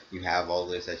you have all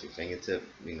this at your fingertip,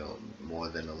 more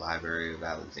than the Library of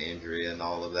Alexandria and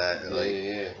all of that.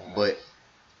 But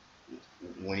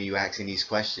when are you asking these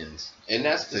questions? And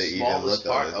that's the smallest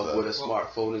part of what a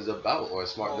smartphone is about, or a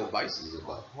smart device is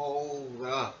about. Hold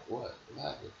up. What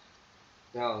happened?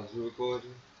 Dallas, you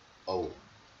recording? Oh,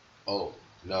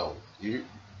 no. You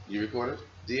recorded,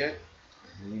 DA?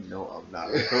 You know I'm not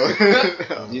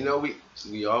recording.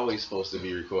 We always supposed to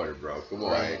be recorded, bro. Come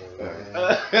on. Right.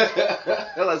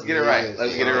 Let's get it right.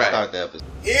 Let's get it right. Start the episode.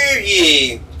 Hear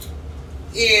ye.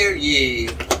 Hear ye.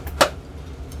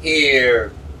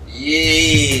 Hear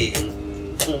ye.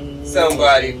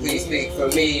 Somebody please speak for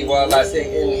me while I take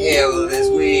inhale of this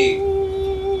weed.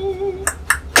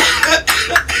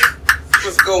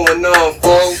 What's going on,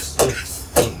 folks?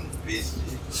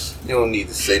 You don't need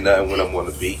to say nothing when I'm on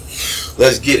the beat.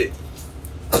 Let's get it.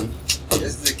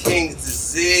 It's the King's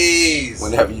disease.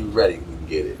 Whenever you ready, we can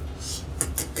get it.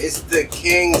 It's the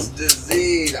King's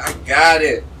disease. I got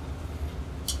it.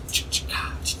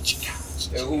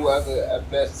 And whoever I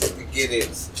best to get it.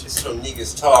 It's some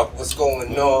niggas talk. What's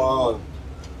going on?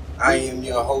 I am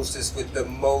your hostess with the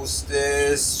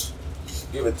mostest.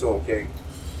 Give it to him, King.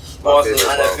 Also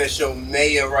unofficial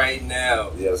mayor right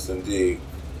now. Yes, indeed.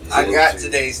 I got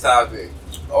today's topic.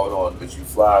 Hold on, but you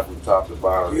fly from top to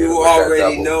bottom. You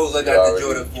already know I got the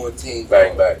Jordan 14.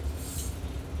 Bang, bang.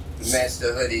 To match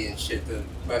the hoodie and shit, the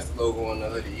match the logo on the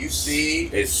hoodie. You see?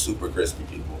 It's super crispy,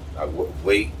 people. I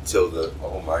wait till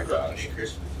oh my gosh.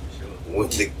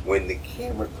 When the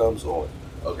camera comes on.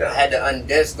 Okay. I had to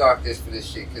undeadstock this for this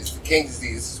shit, because the King's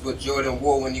disease, this is what Jordan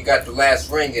wore when you got the last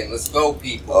ring in. Let's go,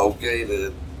 people. Okay,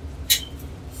 then.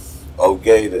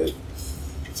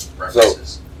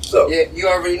 So. Yeah, you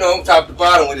already know I'm top to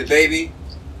bottom with it, baby.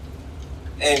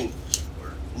 And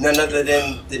none other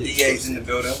than the DA's in the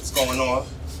building. What's going on?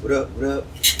 What up?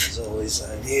 As always,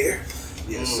 I'm here.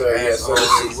 Yes, sir. Yes, sir.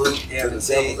 Salute to the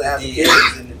devil's advocate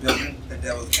in the building. The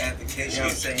devil's advocate. You know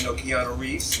what I'm saying? No Keanu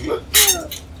Reeves.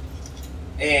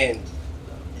 And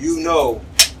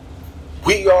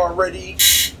we already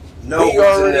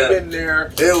been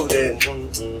there. Building.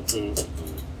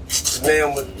 The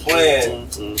man with the plan.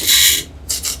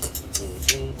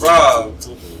 Rob.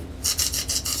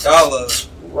 Dollar.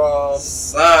 Rob.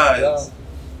 Signs.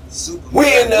 Superman.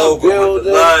 We in the building. With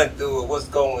the line through it. What's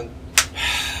going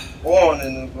on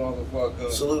in the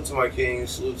motherfucker? Salute to my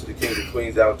kings. Salute to the kings and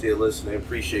queens out there listening.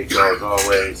 Appreciate y'all as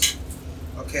always.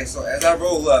 Okay, so as I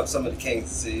roll up some of the King's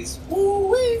disease,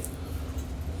 woo-wee,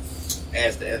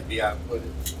 as the FBI put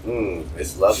it.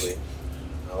 It's lovely.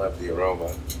 I love the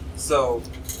aroma. So,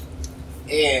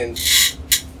 and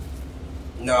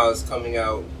Nas coming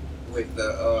out with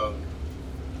the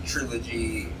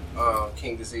trilogy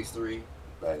King Disease 3.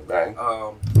 Bang, bang.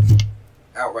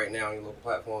 Out right now on your local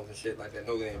platforms and shit like that.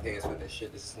 No, they didn't pay us for this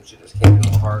shit. This is some shit that's came in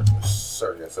my heart. Yes,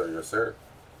 sir. Yes, sir. Yes, sir.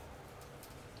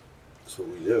 That's what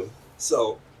we do.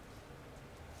 So,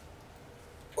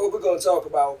 what we're going to talk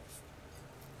about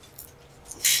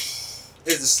is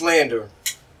the slander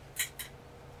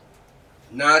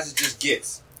Nas just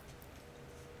gets.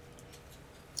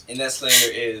 And that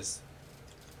slander is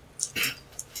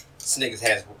this niggas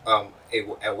has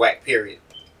a whack period.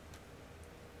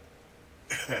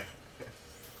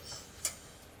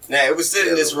 Now, it was said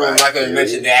in this room, I'm not going to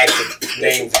mention the actual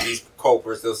names of these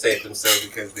culprits. They'll say it themselves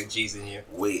because the G's in here.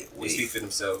 Wait. They speak for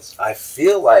themselves. I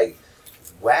feel like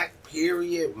whack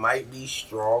period might be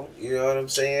strong. You know what I'm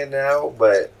saying now?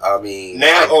 But, I mean...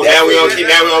 Now we on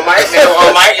Mike. Now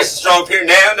on Mike. It's a strong period.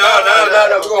 Now, no. We're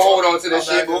going to hold on to this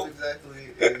shit, boo.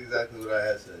 Exactly what I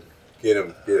had said. Get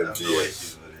him, No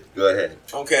issues with it. Go ahead.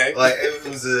 Okay. Like, it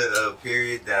was a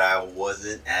period that I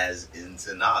wasn't as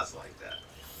into Nas like that.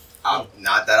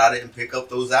 Not that I didn't pick up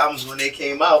those albums when they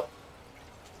came out,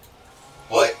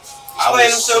 but Explain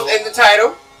himself in the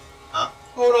title. Huh?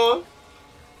 Hold on.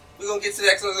 We're going to get to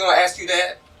that because I was going to ask you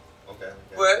that. Okay.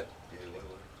 But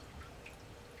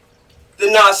the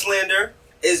Nas slander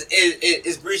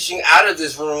is breaching out of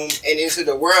this room and into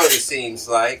the world, it seems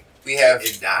like. We have...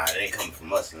 It ain't coming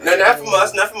from us. No, not from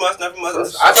us. I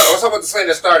was talking about the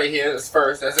slander started here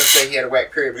first. As I say, he had a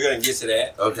whack period. We're going to get to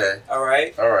that. Okay. All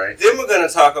right. Then we're going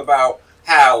to talk about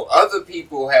how other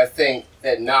people have think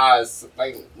that Nas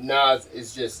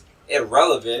is just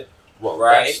irrelevant. Well,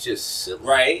 right? That's just silly.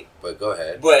 Right? But go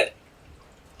ahead.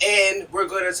 And we're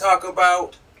going to talk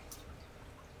about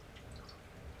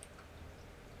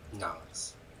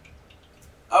Nas.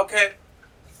 Okay.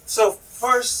 So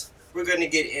first, we're going to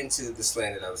get into the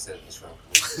slander that was said in this room.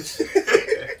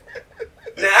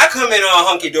 Now, I come in all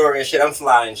hunky-dory and shit. I'm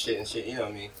flying shit and shit. You know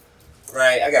what I mean?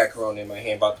 Right? I got Corona in my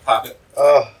hand, about to pop it.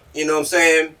 You know what I'm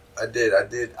saying? I did.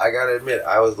 I gotta admit,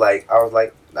 I was like,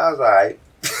 Nas alright.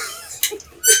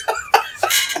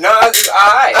 Nas is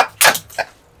alright.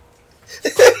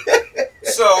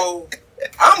 So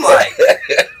I'm like,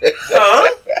 huh?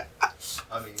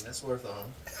 I mean, that's worth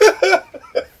on.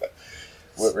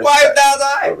 With Why respect. Nas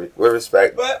alright? With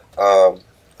respect. But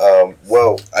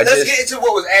Well, let's get into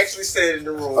what was actually said in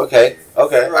the room. Okay. I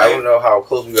Right. don't know how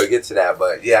close we're gonna get to that,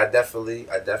 but yeah, I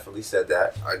definitely said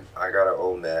that. I gotta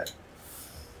own that.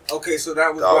 Okay, so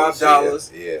that was Rob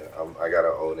Dollars. Yeah, I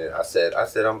gotta own it. I said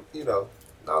I'm,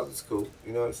 Nas is cool.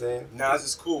 You know what I'm saying? Nas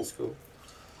is cool. It's cool.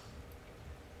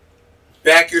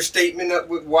 Back your statement up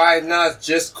with why Nas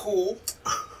just cool.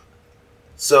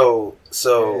 So.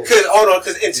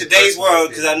 Because in today's world,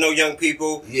 because I know young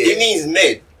people, Yeah. it means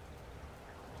mid.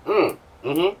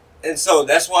 Mm-hmm. And so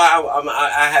that's why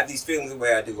I have these feelings the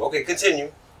way I do. Okay,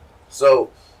 continue. So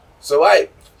I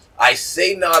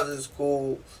say Nas is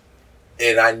cool,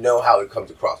 and I know how it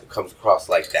comes across. It comes across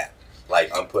like that.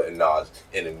 Like I'm putting Nas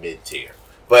in a mid tier.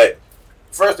 But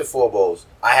first and foremost,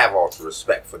 I have all the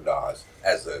respect for Nas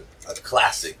as a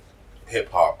classic hip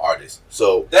hop artist.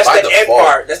 So That's by the end default,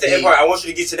 part. That's the end part. I want you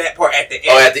to get to that part at the end.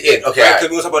 Oh, at the end. Okay. Right? Right. Because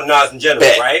we're going to talk about Nas in general,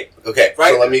 Bet. right? Okay.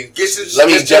 Right? So let me Get to let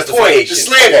me just the point. The justification.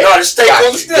 slander. Okay. No, let's stay Got on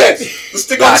the you. slander. Yes. Let's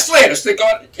stick on Got the you. slander. Stick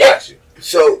on it. Got you.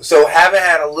 So having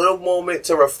had a little moment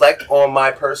to reflect on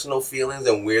my personal feelings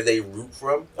and where they root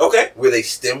from, Okay. where they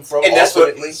stem from, And that's what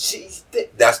ultimately,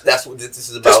 that's what this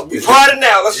is about. Be part of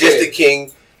now. Let's Just get the it.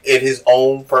 king in his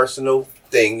own personal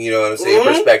thing, you know what I'm saying?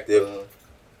 Mhm. Perspective.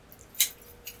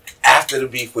 After the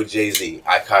beef with Jay-Z,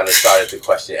 I kind of started to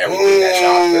question everything that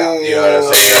Nas put out. You know what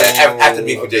I'm saying? After the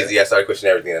beef with Jay-Z, I started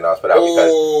questioning everything that Nas put out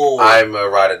because I'm a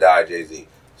ride or die Jay-Z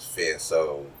fan.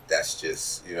 So that's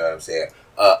just, you know what I'm saying?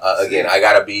 Again, I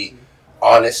gotta be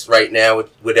honest right now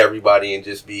with everybody and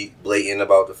just be blatant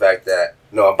about the fact that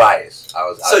I'm biased.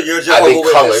 So you're Jehovah's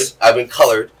Witness. I've been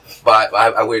colored by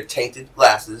I wear tainted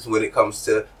glasses when it comes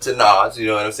to Nas. You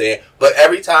know what I'm saying? But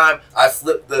every time I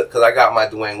flip because I got my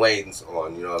Dwayne Wade's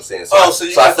on. You know what I'm saying? So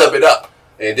I flip it up,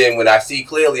 and then when I see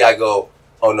clearly, I go,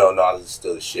 oh no, Nas is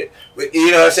still the shit. But,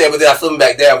 you know what I'm saying? But then I flip them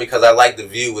back down because I like the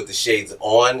view with the shades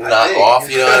on, not off.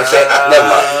 You know what I'm saying? Never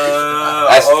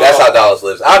mind. That's how Dollars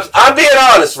lives. I'm being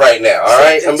honest right now. All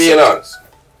right, I'm being honest.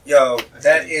 Yo,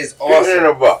 that is Put it in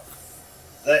awesome. a buck.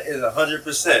 That is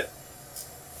 100%.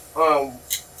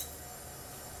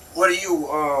 What do you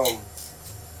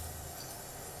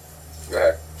Go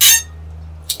ahead.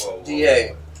 Whoa,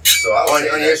 DA So I was on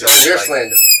saying your that just like-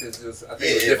 slander? 'Cause I think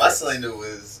it's Yeah, my different. slander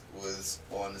was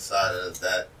on the side of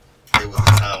that. There was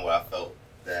a time where I felt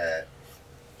that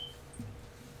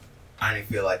I didn't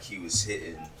feel like he was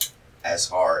hitting as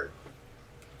hard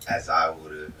as I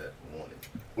would have wanted.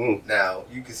 Mm. Now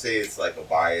you could say it's like a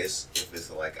bias if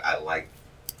it's like I like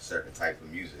certain type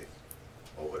of music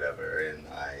or whatever, and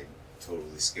I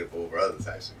totally skip over other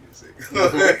types of music. You know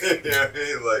what I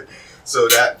mean? Like, so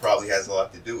that probably has a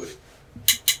lot to do with it.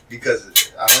 Because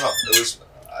I don't know, it was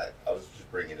I was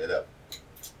just bringing it up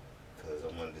because I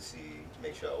wanted to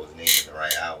make sure I was naming the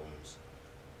right albums.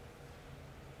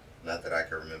 Not that I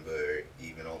can remember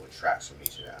even all the tracks from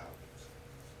each of the albums,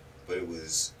 but it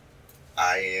was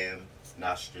I Am,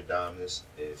 Nostradamus,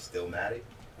 and Stillmatic.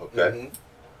 Okay.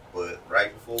 But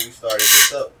right before we started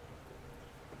this up,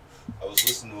 I was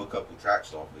listening to a couple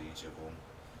tracks off of each of them,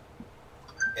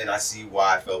 and I see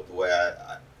why I felt the way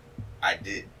I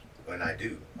did when I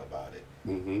do about it.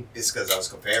 Mm-hmm. It's because I was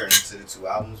comparing them to the two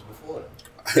albums before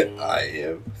them. I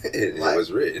am. It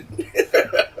was written. Fucking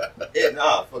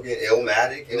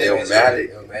Illmatic.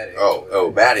 Illmatic.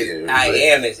 Oh, Matic. I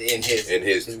am is in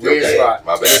his weird okay, spot.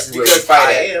 my bad. This is where we Because fight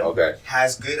I at. Am Okay.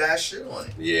 has good ass shit on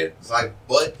it. Yeah. It's like,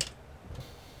 but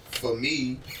for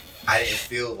me, I didn't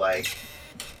feel like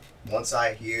once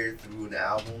I hear through an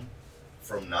album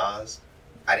from Nas,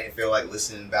 I didn't feel like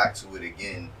listening back to it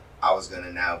again, I was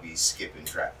gonna now be skipping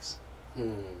tracks.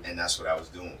 And that's what I was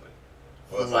doing with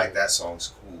it. It was like, that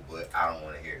song's cool, but I don't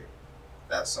want to hear it.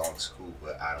 That song's cool,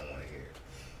 but I don't want to hear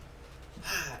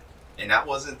it. And that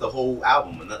wasn't the whole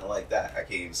album or nothing like that. I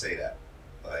can't even say that.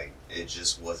 Like, it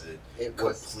just wasn't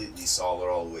completely solid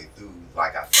all the way through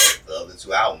like I felt the other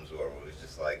two albums were. It was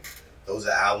just like, those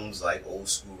are albums like old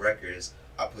school records.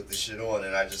 I put the shit on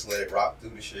and I just let it rock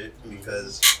through the shit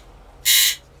because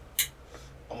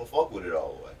I'm gonna fuck with it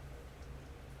all the way.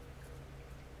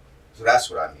 So that's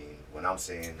what I mean when I'm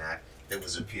saying that there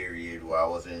was a period where I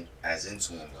wasn't as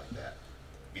into him like that.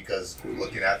 Because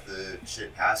looking at the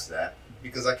shit past that,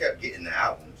 because I kept getting the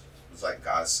albums. It was like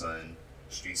God's Son,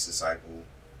 Street's Disciple.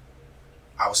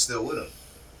 I was still with him.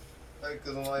 Like,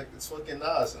 because I'm like, it's fucking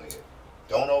Nas in here.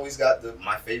 Don't always got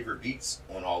my favorite beats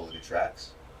on all of the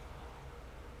tracks.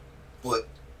 but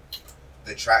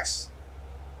the tracks,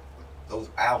 those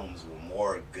albums were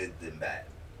more good than bad,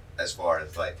 as far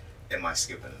as like, am I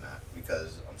skipping or not?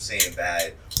 Because I'm saying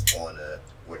bad on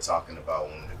we're talking about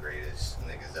one of the greatest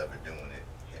niggas ever doing it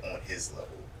on his level.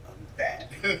 Bad.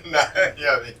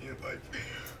 Yeah, I mean, like,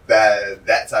 bad.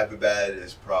 That type of bad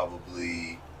is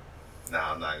probably.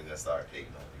 Nah, I'm not even gonna start hating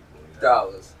on people. You know?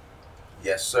 Dollars.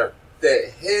 Yes, sir.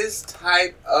 That his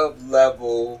type of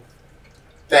level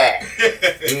bad.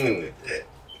 Mm.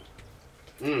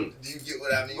 Mm. Do you get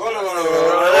what I mean?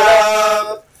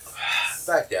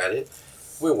 Back at it.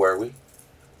 Where were we?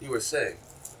 You were saying.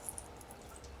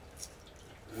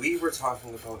 We were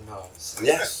talking about Nas.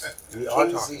 Yes. We are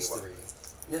King talking Z3. about.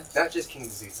 Yeah. Not just King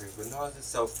Z3, but Nas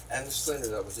itself and the slander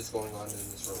that was just going on in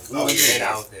this room. Oh, yeah. And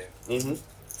out there. Mm-hmm.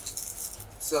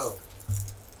 So,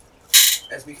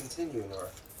 as we continue in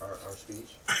our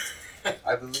speech,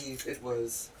 I believe it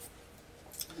was...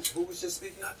 Who was just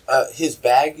speaking? His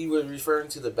bag. You were referring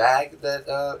to the bag that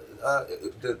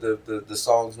the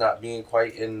songs not being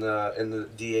quite in the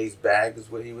DA's bag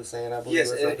is what he was saying. I believe.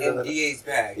 Yes, in DA's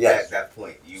bag. Yes. At that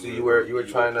point, So you were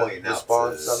trying to pointing out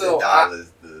respond to to something? So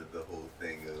Dollars, the whole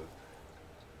thing of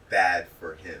bad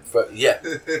for him. Yeah.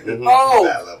 Mm-hmm. Oh,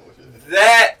 That level shit.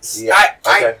 that's... Yeah,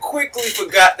 I okay. quickly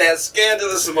forgot that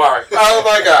scandalous remark. Oh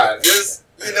my God. This,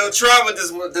 trauma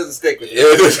doesn't stick with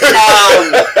you.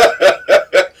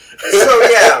 So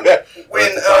yeah,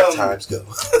 when dark times go.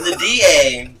 the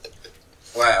DA,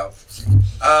 wow,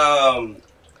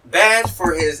 bad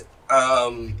for his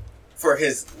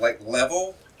like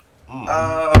level,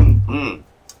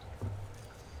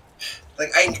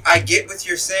 like I get what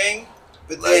you're saying,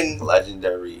 but then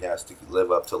Legendary has to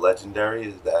live up to legendary.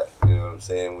 Is that, you know what I'm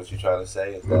saying? What you're trying to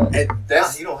say is that?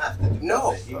 that's You don't have to do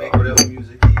No. nothing. He make whatever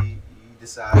music he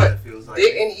decides But that feels like.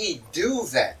 didn't he do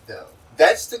that though?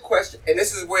 That's the question, and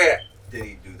this is where Did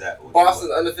he do that?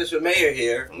 Boston's unofficial mayor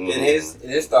here in Mm.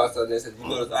 his thoughts on this. As you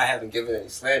notice, I haven't given any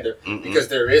slander Mm-mm. because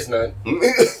there is none.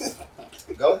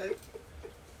 Go ahead.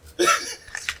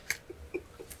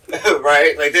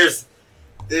 Right? Like there's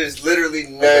literally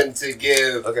none to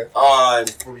give Okay. on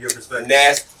From your perspective.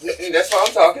 That's why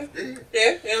I'm talking. Yeah.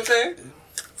 Yeah, you know what I'm saying?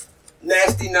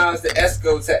 Nasty Nas to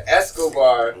Esco to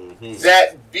Escobar. Mhm.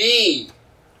 That be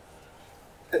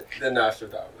the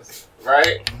Nostradamus.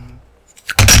 Right?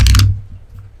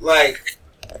 Like,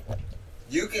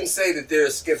 you can say that there are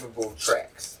skippable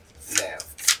tracks now.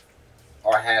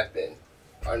 Or have been.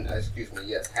 Have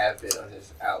been on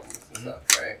his albums and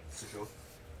stuff, right? For sure.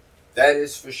 That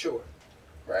is for sure,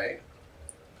 right?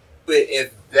 But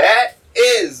if that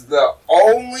is the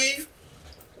only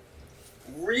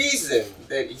reason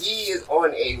that he is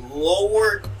on a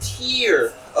lower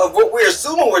tier of what we're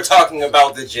assuming we're talking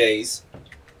about the Jays,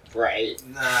 right?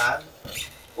 Nah.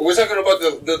 We're talking about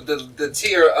the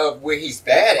tier of where he's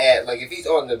bad at. Like, if he's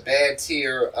on the bad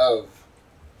tier of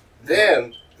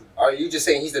them, are you just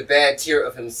saying he's the bad tier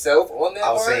of himself on that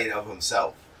I was part? saying of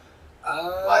himself.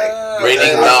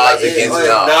 Rating Nas against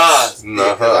Nas.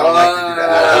 Yeah, 'cause I don't like to do that.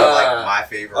 I don't like my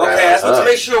favorite. Okay, I rappers. just want to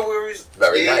make sure we're...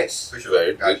 Very Yeah, nice. for sure.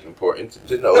 Very Gotcha. important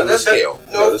to know the scale.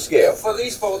 Know the scale. For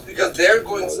these folks, because they're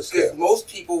going to... Know the scale. Because most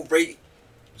people rate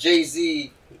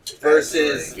Jay-Z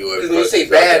versus... You Because when you say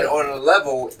versus bad other. on a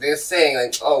level, they're saying,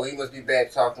 like, oh, he must be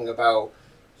bad talking about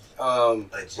A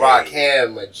Jay.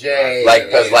 Rakim, a Jay.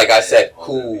 Because like I said, Yeah.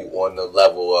 cool on the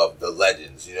level of the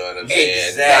legends. You know what I'm saying?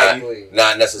 Exactly.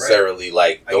 Not necessarily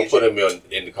like, I don't get put you. him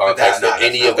in the context But of that's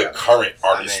any not of the what I current I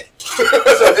artists. meant-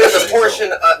 So there's a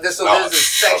portion of this. So No, there's a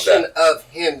section of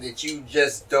him that you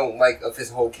just don't like of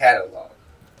his whole catalog.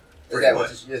 Is Pretty that what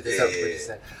much. you just Yeah. what you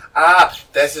said? Ah,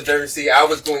 that's a dirty. See, I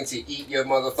was going to eat your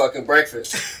motherfucking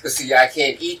breakfast, but see, I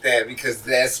can't eat that because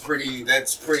that's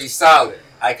pretty solid.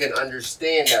 I can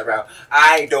understand that route.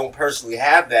 I don't personally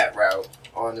have that route,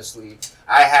 honestly.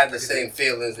 I have the same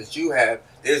feelings that you have.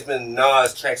 There's been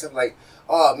Nas tracks. I'm like,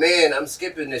 oh man, I'm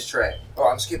skipping this track,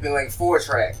 or I'm skipping like 4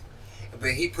 tracks.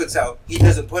 But he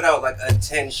doesn't put out like a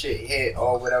 10 shit hit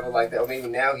or whatever like that. Or maybe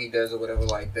now he does or whatever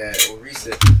like that. Or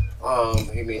recent,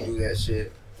 he may do that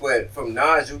shit. But from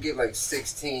Nas, you get like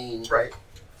 16 Right.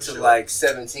 to like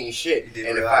 17 shit. He did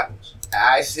And real if albums.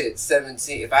 I hit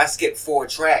 17, if I skip 4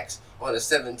 tracks on a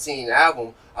 17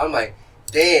 album, I'm like,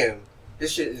 damn,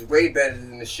 this shit is way better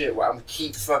than the shit where I'm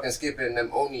keep fucking skipping and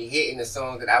I'm only hitting the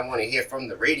songs that I want to hear from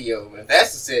the radio. And if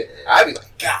that's the shit, I'd be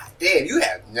like, God damn, you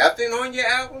have nothing on your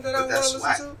album that I But want to that's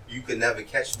listen why to? you could never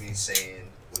catch me saying,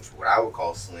 which what I would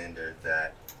call slander,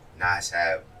 that Nas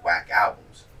had whack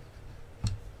albums.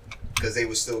 Because they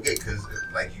were still good. Because,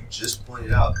 like you just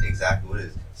pointed out, exactly what it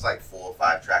is. It's like 4 or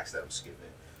 5 tracks that I'm skipping.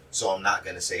 So I'm not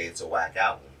going to say it's a whack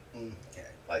album. Okay.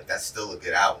 like that's still a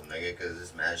good album, nigga, because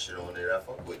there's mad shit on it I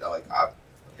fuck with. Like I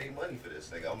pay money for this,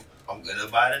 nigga. I'm gonna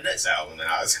buy the next album and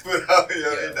I was put out. You know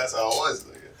what I mean? That's how it was,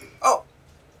 nigga. Oh,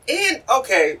 and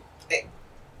okay,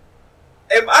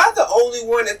 am I the only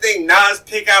one that think Nas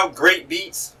pick out great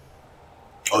beats?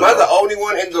 Am I the only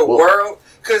one in the world?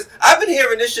 Because I've been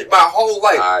hearing this shit my whole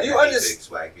life. You understand?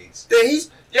 Swag beats.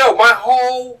 That my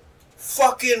whole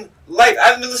fucking life.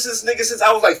 I've been listening to this nigga since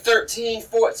I was like 13,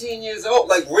 14 years old.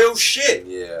 Like real shit.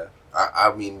 Yeah.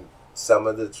 I mean, some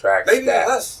of the tracks maybe that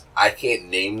less. I can't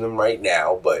name them right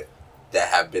now, but that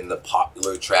have been the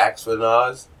popular tracks for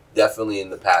Nas. Definitely in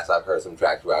the past, I've heard some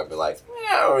tracks where I've been like,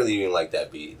 I don't really even like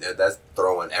that beat. That's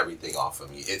throwing everything off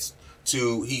of me.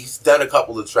 He's done a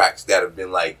couple of tracks that have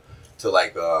been like to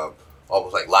like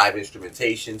almost like live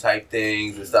instrumentation type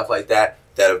things and stuff like that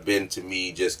have been to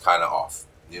me just kind of off.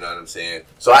 You know what I'm saying?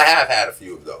 So I have had a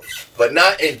few of those, but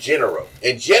not in general.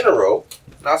 In general,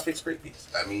 Nas picks great beats.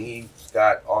 I mean, he's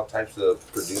got all types of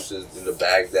producers in the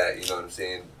bag that, you know what I'm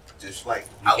saying, just like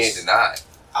you can't deny.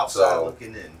 Outside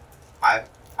looking in, I've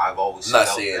always I'm not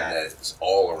felt saying that it's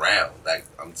all around. Like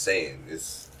I'm saying,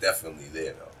 it's definitely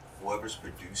there though. Whoever's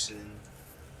producing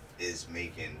is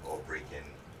making or breaking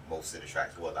most of the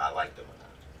tracks, whether I like them or not.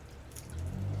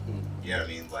 You know what I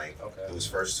mean? Like those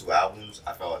first two albums,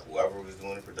 I felt like whoever was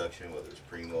doing the production, whether it's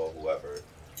Primo or whoever,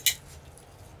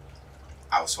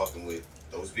 I was fucking with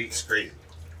those beats crazy.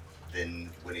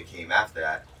 Then when it came after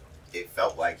that, it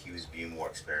felt like he was being more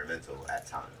experimental at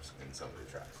times in some of the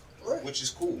tracks. Right. Which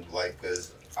is cool, like,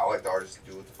 because I like the artists to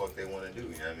do what the fuck they want to do.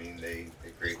 You know what I mean? They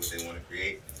create what they want to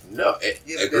create. No,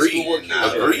 agreed.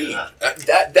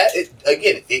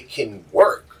 Again, it can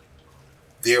work.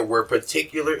 There were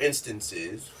particular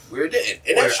instances where it didn't,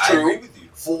 and that's true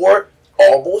for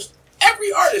almost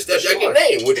every artist that I can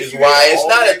name. Which is why it's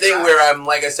not a thing where I'm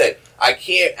like I said, I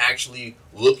can't actually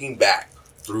looking back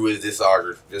through his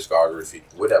discography,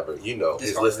 whatever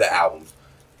his list of albums,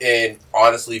 and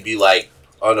honestly be like,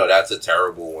 oh no, that's a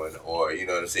terrible one, or you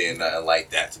know what I'm saying, nothing like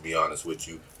that, to be honest with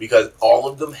you, because all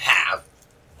of them have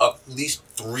at least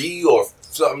 3 or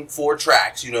 4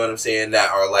 tracks, you know what I'm saying,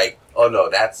 that are like, oh no,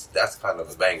 that's kind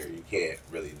of a banger. You can't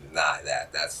really deny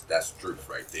that. That's truth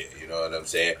right there. You know what I'm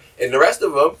saying? And the rest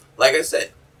of them, like I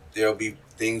said, there'll be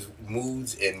things,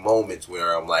 moods, and moments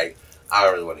where I'm like, I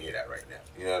don't really want to hear that right now.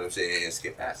 You know what I'm saying? And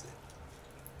skip past it.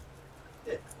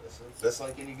 Yeah, that's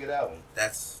like any good album.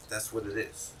 That's what it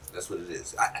is. That's what it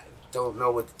is. I don't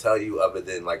know what to tell you other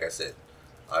than, like I said,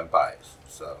 I'm biased.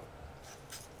 So.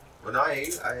 Well, no, I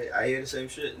hear the same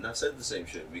shit, and I said the same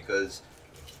shit because,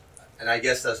 and I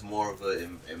guess that's more of a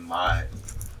in my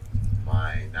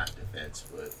not defense,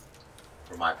 but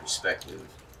from my perspective,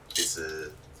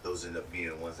 those end up being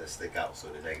the ones that stick out. So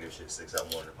the negative shit sticks out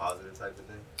more than the positive type of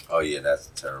thing. Oh yeah, that's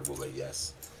terrible, but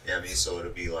yes. Yeah, I mean, so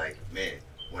it'll be like, man,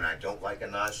 when I don't like a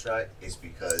Nas track, it's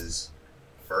because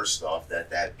first off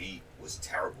that beat was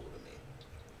terrible to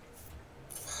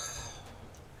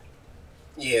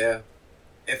me. Yeah.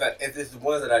 If it's the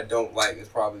ones that I don't like, it's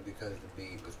probably because the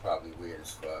beat was probably weird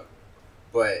as fuck.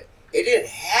 But it didn't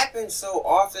happen so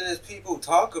often as people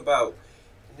talk about.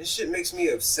 And this shit makes me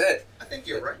upset. I think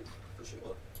you're right, for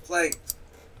sure. Like,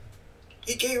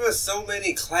 he gave us so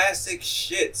many classic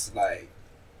shits. Like,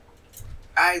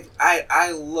 I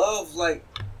love, like,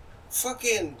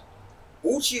 fucking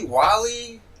Uchi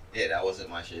Wally. Yeah, that wasn't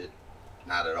my shit.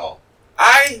 Not at all.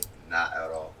 Not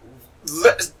at all.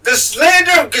 The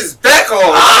slander is back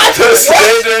on. The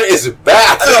slander is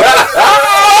back.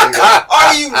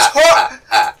 Are you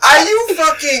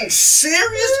fucking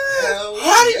serious?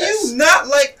 How do you not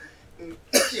like?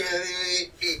 I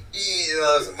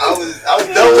was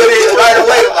done with it right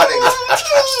away, my nigga.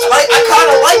 Like I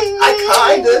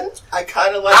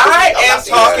kind of like. I am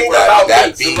talking about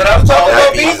beats. But I'm talking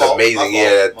about beats. That's amazing.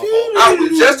 Yeah. I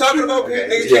was just talking about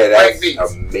beats. Yeah,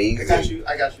 that's amazing.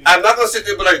 I got you. I'm not gonna sit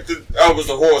there and be like, I was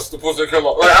a horse supposed to come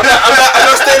up. Like, I'm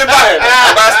not standing by it.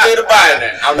 I'm not standing by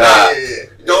that. I'm not.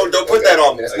 Don't put that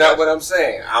on me. That's not what I'm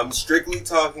saying. I'm strictly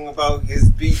talking about his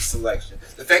beat selection.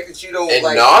 The fact that you don't and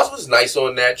like. Nas was nice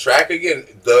on that track. Again,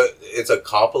 it's a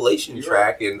compilation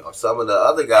track, and some of the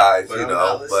other guys, but to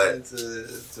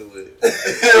it.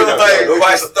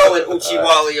 Nobody's throwing Uchi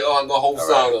Wally on the whole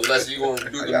song unless you're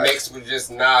gonna do the mix with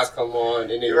just Nas come on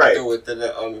and then you do it to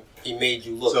the he made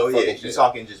you look. So yeah, you're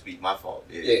talking just beat. My fault.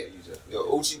 Yeah.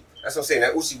 Uchi. That's what I'm saying.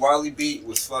 That Uchi Wally beat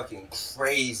was fucking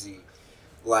crazy.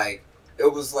 Like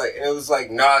it was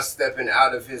like Nas stepping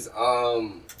out of his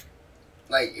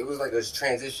like it was like a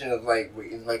transition of like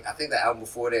I think the album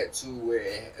before that too,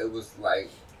 where it was like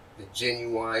the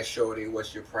Genuine Shorty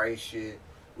What's Your Price shit,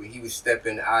 where he was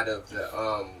stepping out of the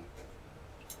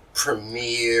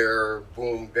Premier,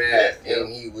 boom bap,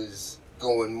 and he was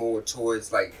going more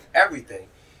towards like everything.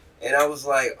 And I was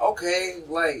like, okay,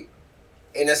 like,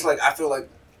 and that's like, I feel like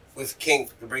with King,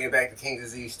 to bring it back to King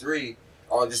Disease 3,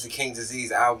 or just the King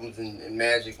Disease albums and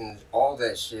Magic and all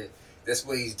that shit, that's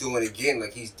what he's doing again.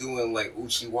 Like, he's doing like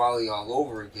Uchiwali all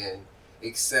over again,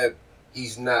 except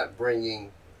he's not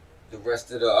bringing the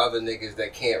rest of the other niggas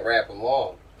that can't rap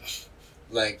along.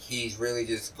 Like, he's really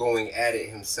just going at it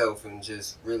himself and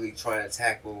just really trying to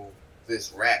tackle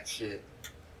this rap shit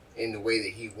in the way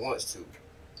that he wants to.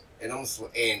 And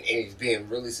and he's being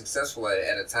really successful at it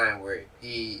at a time where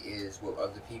he is what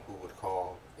other people would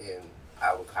call, and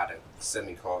I would kind of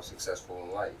semi-call successful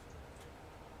in life.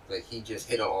 Like, he just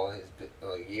hit on all his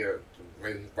year,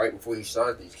 right before he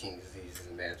started these King Diseases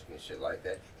and Magic and shit like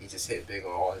that, he just hit big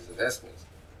on all his investments.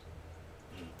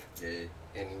 Yeah.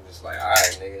 And he was like,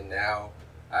 alright, nigga, now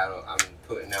I'm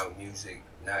putting out music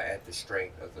not at the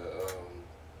strength of the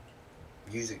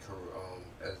music career,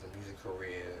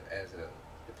 as a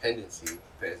dependency,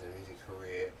 but as a music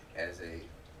career, as a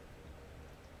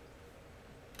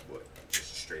What?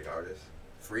 Just a straight artist?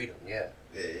 freedom, yeah.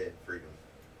 Yeah, freedom.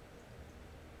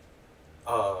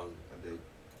 I do.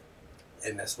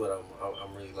 And that's what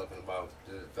I'm really loving about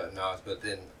the Nas. But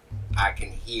then I can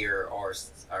hear or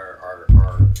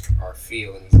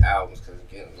feel in these albums, because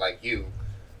again, like you,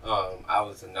 I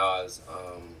was a Nas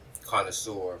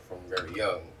connoisseur from very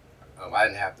young. I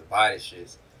didn't have to buy the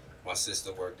shits. My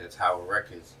sister worked at Tower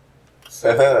Records.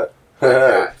 So,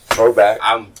 Throwback.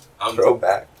 I'm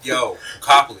Throwback. Yo,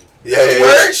 Copley. Yeah.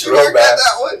 Word, she worked at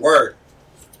that one? Word.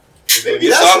 Maybe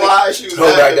that's why she was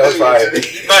Throwback, that was fire.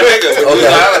 My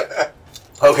nigga.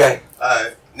 Okay.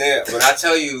 Alright. Yeah, when I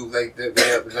tell you, like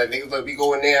niggas like, we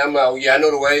go in there, I'm like, oh yeah, I know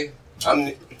the way.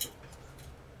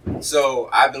 So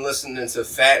I've been listening to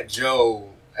Fat Joe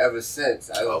ever since.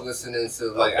 I was listening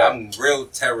to, like, I'm real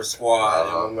Terror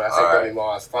Squad. And when I say Remy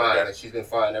Ma's fine, like, she's been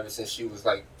fine ever since she was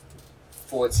like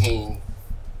 14,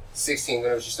 16,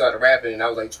 whenever she started rapping, and I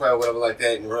was like 12, whatever like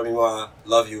that. And Remy Ma,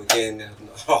 love you again.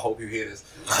 I hope you hear this.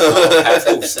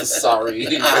 I'm so sorry,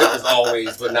 as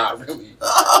always, but not really.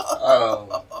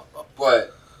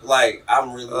 But like,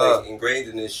 I'm really like ingrained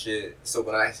in this shit. So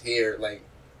when I hear like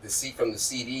from the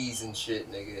CDs and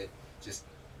shit, nigga, just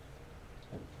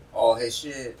all his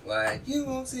shit, like, you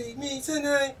won't see me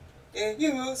tonight, and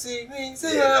you won't see me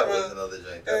tomorrow. Yeah, that was another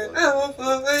joint.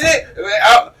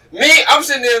 I'm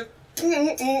sitting there.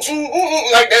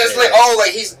 Like that's like, oh,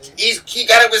 like he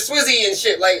got it with Swizzy and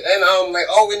shit, like, and like,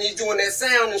 oh, when he's doing that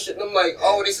sound and shit, and I'm like,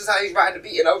 oh, this is how he's riding the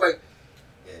beat. And I was like,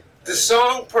 the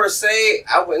song per se,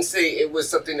 I wouldn't say it was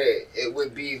something that it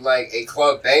would be like a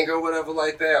club banger or whatever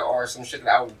like that, or some shit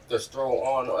that I would just throw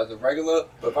on as a regular.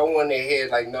 But if I wanted to hear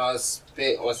like Nas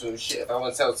spit on some shit, if I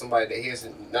want to tell somebody that hears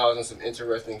Nas on some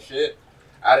interesting shit,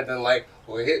 I'd have been like,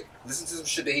 well, listen to some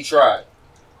shit that he tried.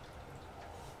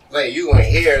 Like, you gonna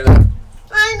hear the,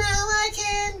 I know I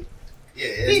can. Yeah,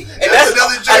 and that's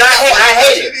another joke. And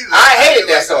I hated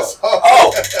that song.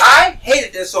 Oh, I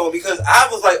hated that song because I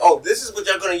was like, oh, this is what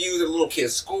y'all gonna use at little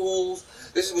kids' schools.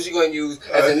 This is what you're gonna use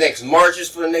at the next marches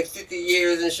for the next 50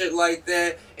 years and shit like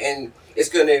that. And it's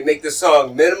gonna make the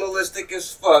song minimalistic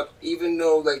as fuck, even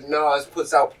though like Nas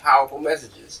puts out powerful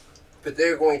messages. But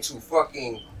they're going to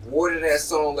fucking water that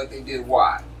song like they did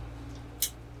Why.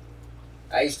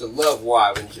 I used to love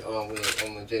Why when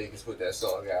Jadakiss put that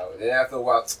song out. And then after a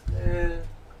while,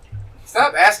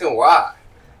 stop asking why.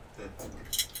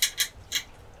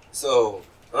 So,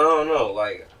 I don't know,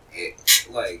 like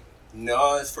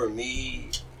Nas for me,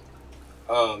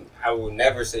 I will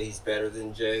never say he's better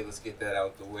than Jay. Let's get that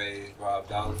out the way. Rob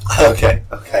Dollar. Okay.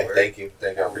 Thank you.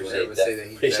 I will appreciate never that. say that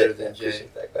he's better than Jay.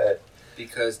 Appreciate that. Go ahead.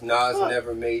 Because Nas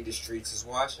never made the streets is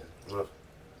watching.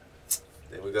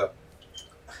 There we go.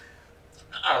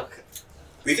 Okay.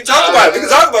 We can talk about it. We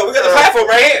got the platform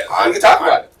right here. We can talk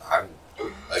about it.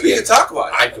 We can talk about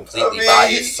it. I'm completely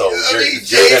biased, so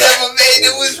Jay never made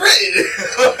it was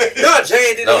written. No,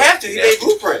 Jay didn't have to. He made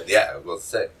Blueprint. Yeah, I was about to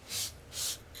say.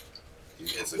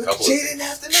 It's a couple. Jay didn't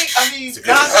have to make. I mean, Nas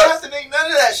didn't have to make none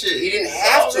of that shit. He didn't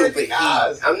have to, but he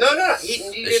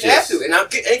didn't have to. And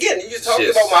again, you just talked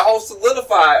about my whole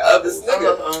solidify of this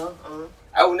nigga.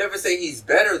 I will never say he's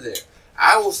better than.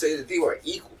 I will say that they were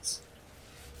equals.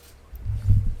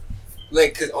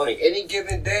 Like, cause on any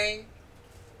given day,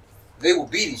 they will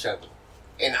beat each other,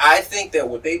 and I think that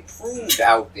what they proved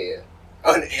out there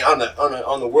on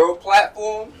the world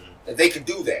platform, that they could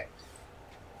do that.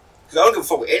 Cause I don't give a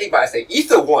fuck what anybody say.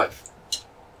 Ether won.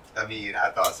 I mean, I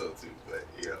thought so too, but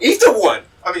yeah. Either one.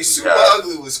 I mean, Super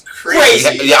Ugly was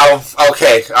crazy. Yeah,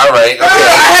 okay, all right. Okay.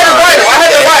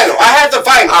 I had the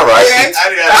vinyl. All right. I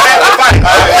had the vinyl.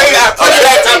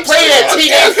 I played that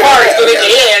teenage party so they could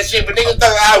hear that shit, but niggas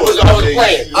thought I was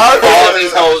playing. All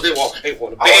these hoes, they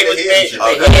want to bang with me. They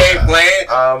ain't playing.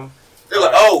 They're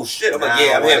like, oh shit. I'm like,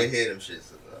 yeah, I'm him. Hear them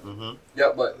shits.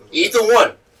 Yeah, but either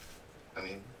one. I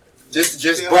mean, just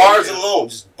bars alone.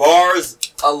 Just bars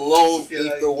alone.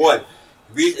 Either one.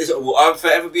 I'll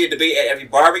forever be a debate at every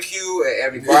barbecue, at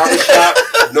every barbershop.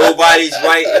 Nobody's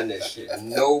right in this shit.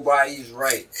 Nobody's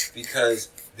right. Because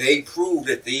they prove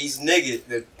that these niggas,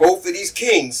 that both of these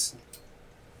kings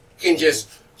can just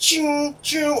ching,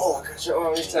 ching. Oh, I got your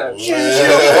arm this time. Ching, ching.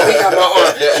 Oh, I got my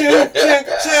arm. Ching, ching,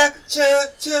 ching, ching,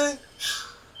 ching.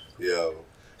 Yo.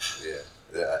 Yeah.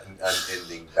 The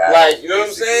unending battle. Like, you know what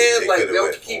I'm saying? Like,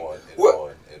 they'll keep.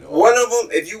 One of them,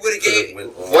 if you would have gave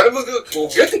one of them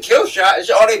get the kill shot, and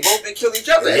all they both kill each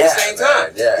other at the same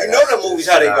time. Yeah, you know the movies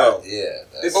how they go. Yeah,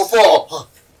 they both fall.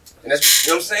 And that's,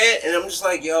 you know what I'm saying. And I'm just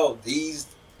like, yo,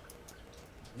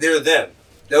 they're them.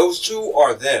 Those two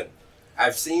are them.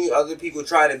 I've seen other people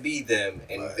try to be them,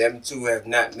 and them two have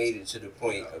not made it to the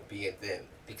point of being them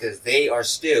because they are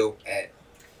still at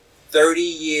 30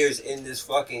 years in this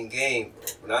fucking game, bro.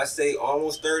 When I say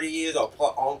almost 30 years,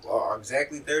 or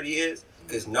exactly 30 years.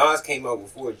 Because Nas came out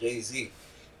before Jay-Z.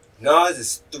 Nas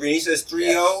is 3. He says 3-0.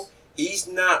 Yes. He's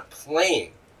not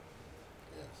playing.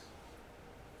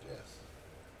 Yes.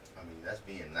 I mean, that's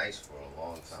being nice for a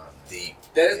long time. Deep.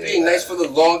 That is being nice for the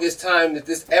longest time that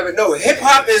this ever. No, hip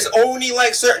hop is only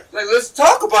like certain. Like, let's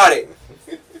talk about it.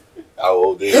 How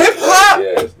old is hip hop?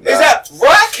 Is that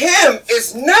Rakim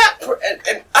is not.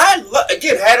 And I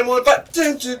again had him on. But I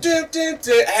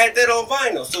had that on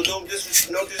vinyl. So no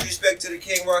disrespect to the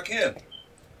King Rakim.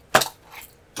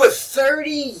 But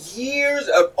 30 years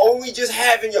of only just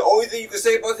having your only thing you can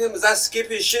say about him is I skip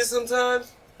his shit sometimes.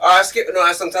 Or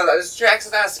sometimes there's tracks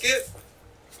that I skip.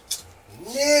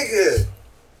 Nigga,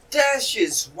 that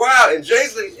shit's wild. And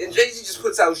Jay-Z just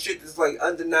puts out shit that's like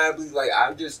undeniably like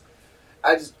I just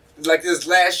like this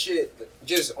last shit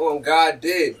just on God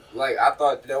Did. Like I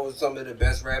thought that was some of the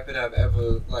best rapping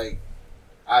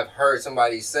I've heard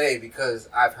somebody say because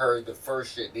I've heard the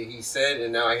first shit that he said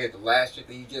and now I hear the last shit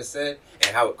that he just said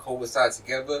and how it coincides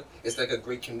together. It's like a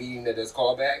great comedian that does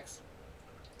callbacks.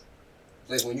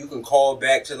 Like when you can call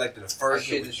back to like the first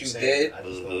shit that you did. I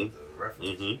just love the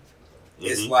reference.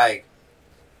 It's like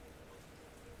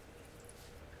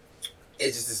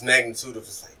it's just this magnitude of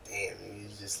it's like damn,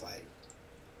 it's just like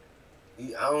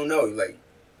I don't know, like.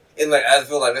 And like I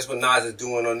feel like that's what Nas is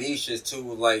doing on these shits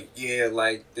too. Like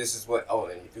like this is what. Oh,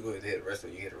 and if you go to hit the rest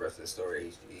of the story,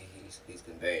 he's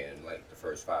conveying like the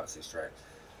first 5 or 6 tracks.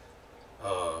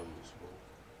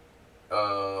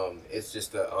 It's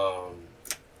just the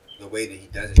way that he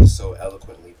does it is so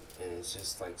eloquently, and it's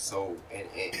just like so, and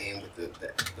with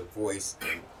the voice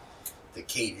and the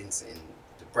cadence and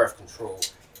the breath control,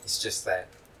 it's just that.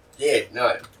 Yeah,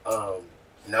 no,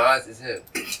 Nas is him.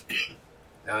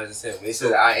 Now it's just him. When he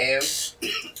said I am,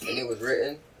 and it was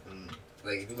written,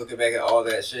 like if you looking back at all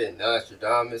that shit,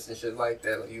 Nostradamus and shit like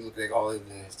that, like you look at all of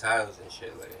his titles and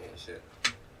shit like that and shit.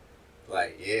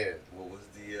 Like yeah. What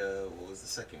was the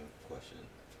second question?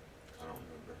 I don't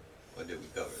remember. Or did we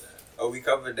cover that? Oh, we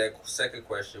covered that second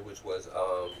question, which was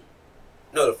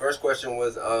no, the first question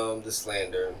was the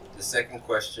slander. The second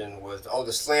question was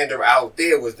the slander out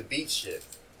there was the beat shit.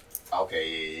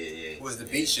 Okay, yeah. Was the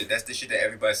beat shit? That's the shit that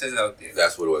everybody says out there.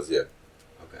 That's what it was, yeah.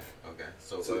 Okay.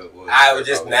 So I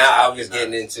was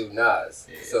getting into Nas.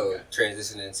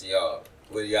 Transitioning into y'all.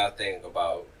 What do y'all think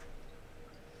about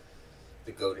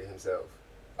the GOAT himself?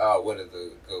 One of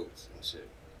the GOATs and shit.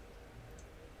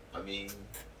 I mean,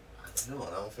 I don't know.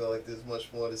 I don't feel like there's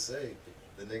much more to say.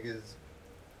 The niggas,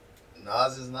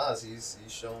 Nas is Nas. He's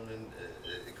shown, and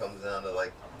it comes down to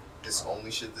like, it's only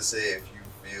shit to say if you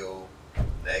feel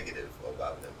negative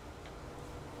about him,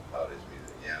 about his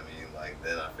music. Yeah, I mean, like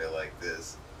then I feel like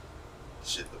there's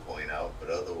shit to point out, but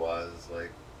otherwise,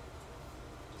 like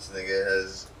this nigga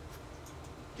has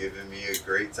given me a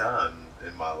great time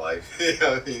in my life. You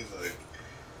know what I mean? Like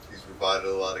he's provided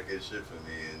a lot of good shit for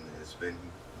me, and it's been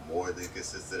more than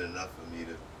consistent enough for me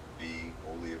to be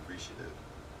wholly appreciative.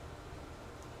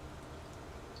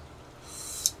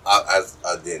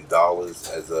 Then Dollars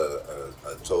as a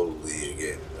totally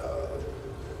again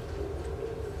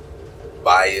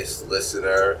biased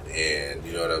listener, and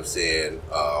you know what I'm saying.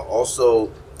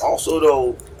 Also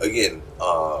though again,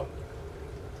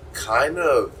 kind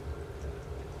of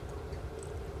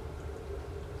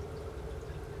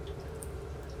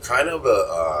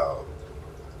a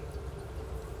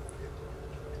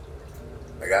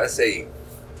I gotta say,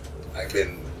 I've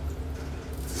been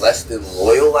less than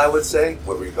loyal, I would say,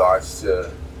 with regards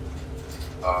to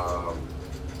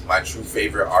my true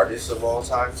favorite artists of all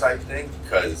time type thing.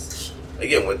 Because,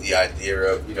 again, with the idea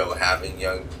of, having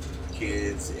young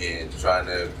kids and trying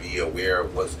to be aware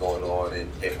of what's going on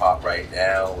in hip-hop right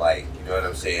now, like, you know what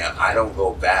I'm saying? I don't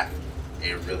go back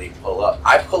and really pull up.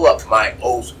 I pull up my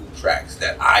old school tracks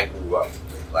that I grew up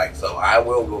with. Like, so I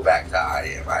will go back to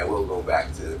I Am. I will go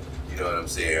back to, you know what I'm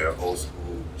saying, old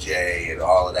school Jay and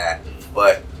all of that.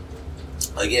 But,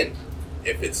 again,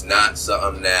 if it's not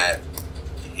something that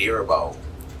you hear about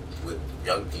with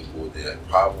young people, then I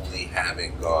probably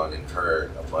haven't gone and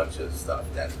heard a bunch of stuff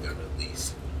that's been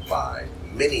released by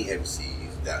many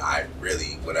MCs that I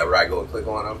really, whenever I go and click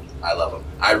on them, I love them.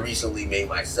 I recently made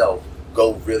myself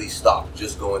go really stop,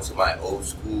 just go into my old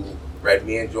school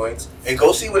Redman joints and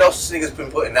go see what else this nigga's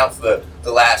been putting out for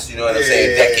the last, you know what I'm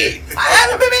saying, decade. I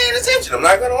haven't been paying attention, I'm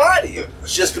not gonna lie to you.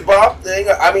 It's just the Bob thing,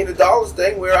 the Dollars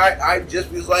thing, where I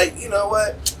just was like, you know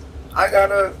what, I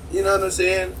gotta, you know what I'm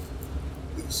saying,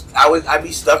 I'd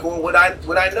be stuck on what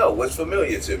I know, what's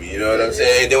familiar to me, you know what I'm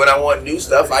saying? And then when I want new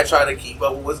stuff, I try to keep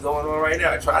up with what's going on right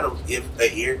now. I try to give an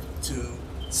ear to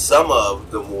some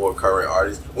of the more current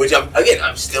artists, which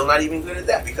I'm still not even good at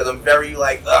that because I'm very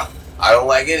like, I don't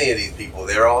like any of these people.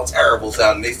 They're all terrible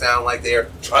sounding. They sound like they're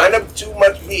trying to too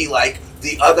much be like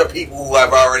the other people who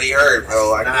I've already heard,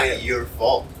 bro. It's not your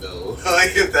fault, though.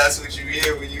 Like, if that's what you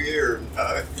hear when you hear them.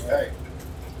 Right.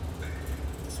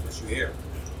 That's what you hear.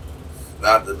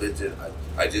 Not the legit.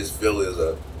 I just feel there's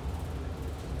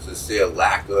a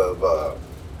lack of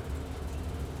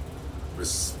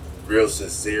real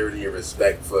sincerity and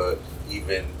respect for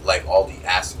even like all the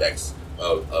aspects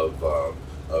of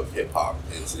hip hop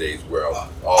in today's world.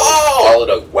 All of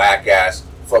the whack ass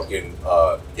fucking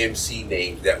MC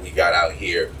names that we got out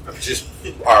here just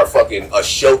are fucking a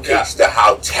showcase to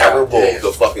how terrible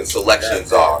the fucking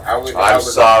selections are. I'm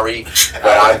sorry, but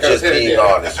I'm just being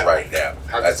honest right now.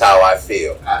 That's how I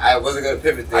feel. I wasn't gonna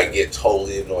pivot there. I get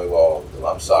totally annoyed with all of them.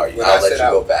 I'm sorry. I'll let you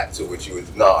go back to what you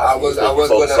was. No, I was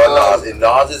focused on Nas, and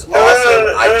Nas is awesome.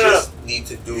 I just need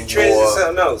to do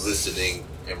more listening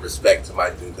and respect to my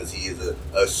dude because he is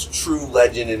a true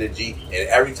legend in the G. And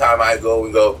every time I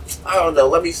go, I don't know,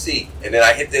 let me see. And then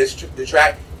I hit the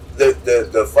track,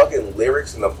 the fucking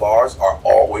lyrics and the bars are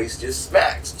always just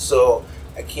smacks. So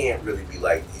I can't really be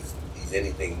like he's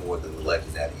anything more than the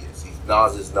legend that he is.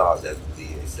 Nas is Nas, as the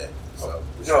DA said. So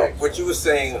no, what you were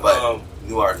saying,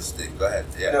 new artist thing. Go ahead.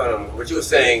 Yeah. No, what you were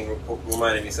saying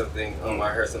reminded me something. I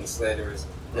heard some slanderers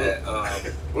that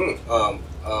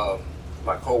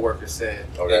my coworker said,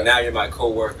 and now you're my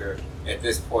coworker at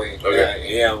this point.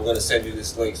 Okay. I'm gonna send you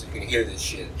this link so you can hear this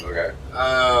shit. Okay.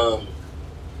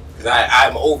 Because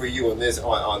I'm over you on this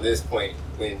point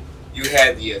when you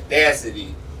had the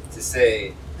audacity to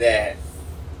say that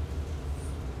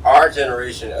our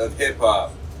generation of hip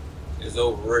hop is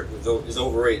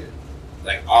overrated,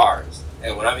 like ours.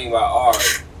 And when I mean by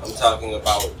ours, I'm talking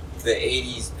about the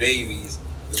 '80s babies.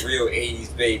 The real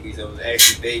 80s babies. That was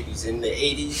actually babies in the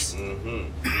 80s.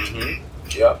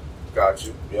 Yep. Got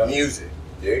you. Yep. Music.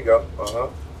 There you go.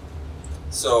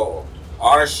 So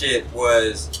our shit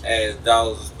was, as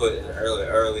Dollars was putting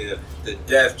earlier, the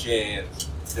Def Jams,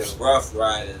 the Rough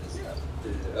Riders,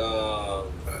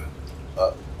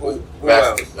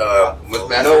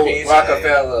 Master P,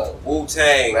 Rockefeller,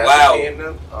 Wu-Tang,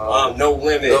 Loud, No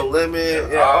Limit,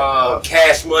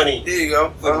 Cash Money. There you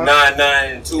go.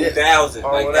 99 and 2000.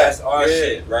 Like that's our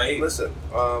shit, right? Listen,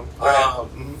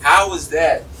 how is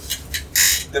that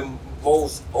the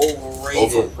most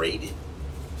overrated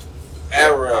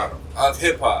era of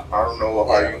hip hop? I don't know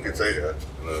how you can say that.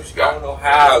 I don't know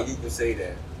how you can say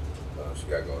that. She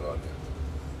got going on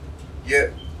Yeah,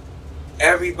 there.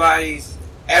 everybody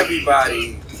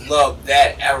loved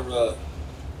that era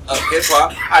of hip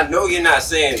hop. I know you're not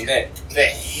saying that the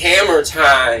Hammer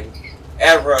Time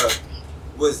era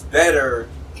was better.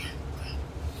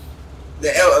 The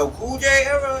LL Cool J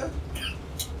era?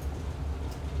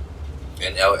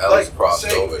 And LL's crossed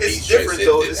over. It's different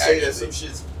though to say that some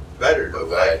shit's better though.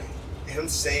 Like him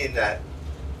saying that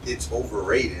it's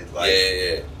overrated. Like,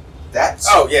 yeah. That's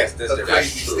yes, that's different.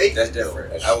 That's different.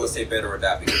 That's I would say better or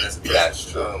not because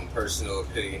that's personal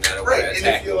opinion. I don't want to and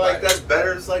attack if you like nobody. that's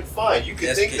better, it's like fine. You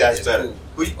can think that's better, cool.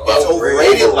 but it's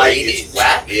overrated. Like it's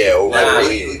whack. Yeah,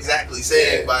 overrated. Nah, exactly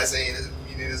saying by saying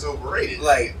it's overrated.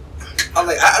 Like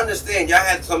I understand y'all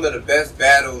had some of the best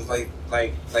battles, like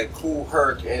Kool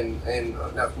Herc and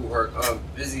not Kool Herc,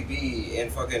 Busy B and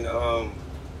fucking and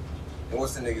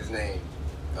what's the nigga's name?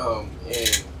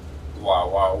 And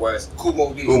Wild West,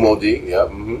 Kumo D. Kumo D,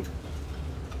 yep.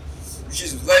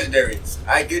 Shit was legendary.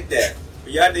 I get that.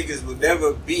 But y'all niggas will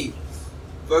never beat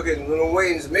fucking Lil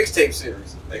Wayne's mixtape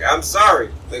series. Like, I'm sorry.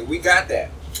 Like, we got that.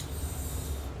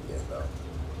 Yeah, no.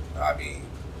 I mean,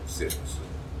 seriously.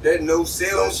 That no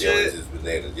sales shit. Is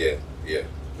bananas. Yeah,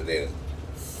 bananas.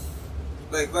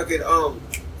 Like, fucking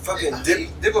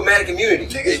diplomatic immunity.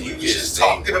 Nigga, you just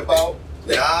talking about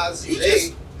Nas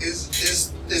J is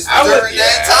I would- during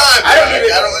that time. I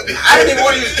don't even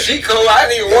want to use G code. I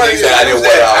didn't even want to use I didn't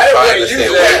want to use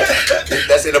that. that.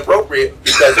 That's inappropriate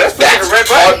because that's Red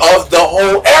part button. of the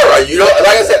whole era. You know, like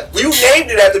I said, you named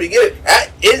it at the beginning. That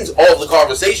ends all the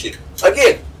conversation.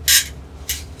 Again,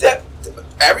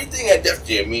 everything at Def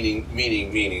Jam, meaning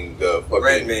the fucking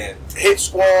Redman. Hit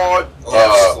Squad,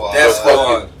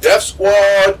 Def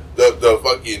Squad. the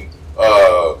fucking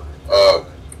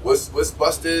what's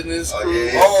busted in this crew?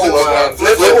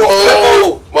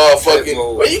 Flippo. Motherfucking.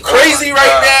 Flippo. Are you crazy Oh,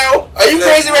 right now? Are you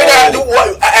crazy right now?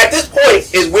 At this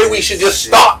point is where we should just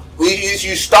stop.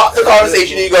 You stop the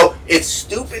conversation and you go, it's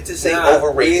stupid to say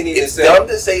overrated. It's dumb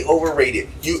to say overrated.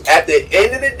 You at the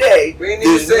end of the day,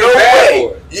 there's no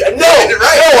way. No,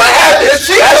 I haven't. That's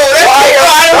why I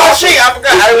didn't want to cheat. I forgot.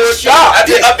 I didn't want to cheat. I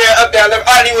did up down. I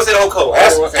didn't even say the whole code.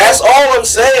 That's all I'm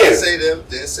saying.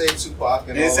 Didn't say Tupac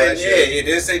and all that shit. Yeah, it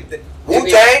didn't say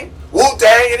Wu-Tang,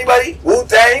 anybody?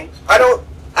 Wu-Tang? I don't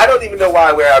even know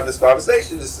why we're having this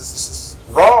conversation. This is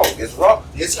wrong. It's wrong.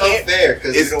 It's unfair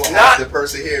because you don't not- have the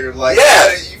person here to like,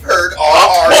 Yeah. you've heard all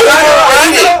our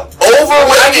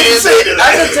Overrated is it?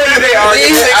 I can tell you their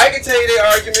argument. I can tell you their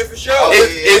argument for sure.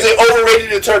 Is it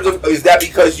overrated in terms of, is that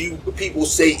because people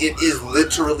say it is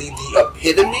literally the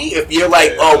epitome? If you're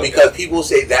like, because people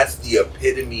say that's the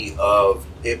epitome of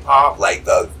hip hop, like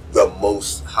the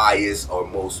most highest or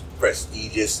most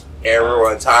prestigious era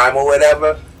or time or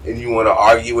whatever, and you want to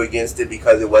argue against it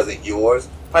because it wasn't yours,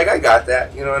 like I got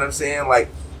that, you know what I'm saying? Like,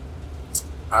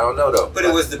 I don't know though. But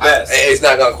it was the best. It's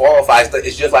not gonna qualify.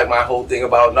 It's just like my whole thing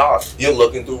about Nas. You're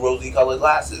looking through rosy-colored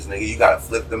glasses, nigga. You gotta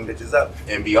flip them bitches up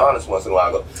and be honest once in a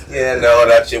while. Go, yeah, no,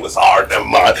 that shit was hard. Never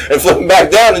mind. And flip them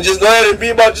back down and just go ahead and be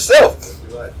about yourself.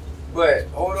 But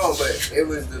hold on, but it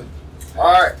was the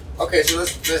alright. Okay, so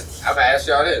let's I'm gonna ask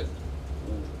y'all this.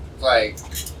 Like,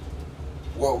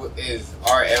 what is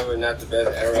our era not the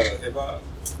best era of hip hop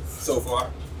so far?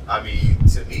 I mean,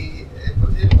 to me,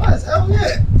 it was hell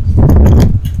yeah.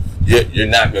 You're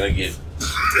not gonna get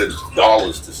the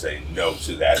dollars to say no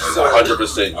to that. It's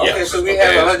 100% yes. Okay, so we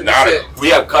have 100%. We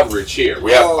have coverage here.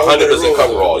 We have 100%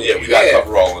 cover all. Yeah, we got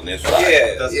cover all on this side.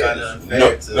 Yeah, That's kind of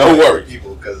unfair to no worries.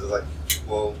 people because it's like,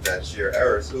 well, that's your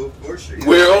era, so of course you're.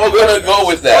 We're all gonna go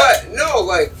with that. But no,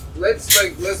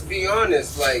 let's be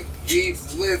honest. Like, we've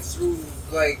lived through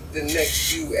like the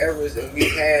next few eras, and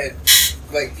we've had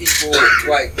like people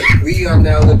like we are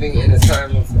now living in a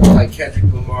time of like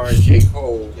Kendrick Lamar and J.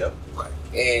 Cole. Yep.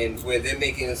 And where they're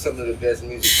making some of the best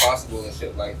music possible and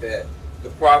shit like that. The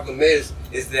problem is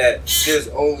that there's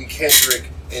only Kendrick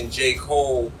and J.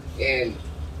 Cole and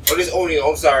there's only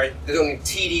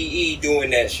TDE doing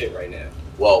that shit right now.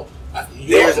 Well,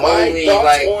 There's my only, thoughts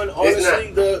like, on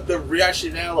honestly the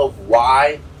rationale of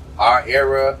why our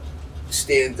era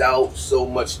stands out so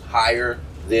much higher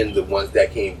than the ones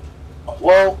that came.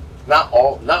 Well, not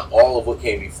all of what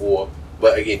came before,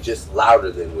 but again, just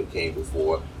louder than what came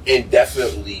before, and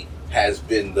definitely has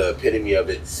been the epitome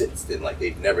of it since then. Like,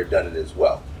 they've never done it as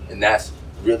well, and that's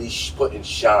really putting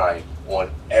shine on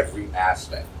every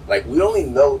aspect. Like, we only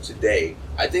know today,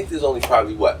 I think there's only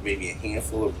probably maybe a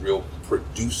handful of real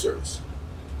producers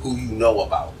who you know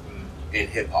about in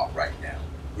hip hop right now.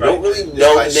 You don't really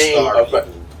know the name of.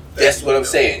 That's what I'm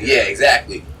saying. Yeah,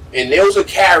 exactly. And those are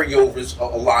carryovers, a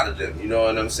lot of them. You know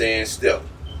what I'm saying? Still.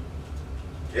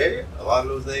 Yeah, a lot of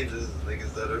those names is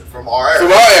niggas that are from our era.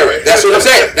 From our era. That's what I'm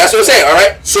saying. All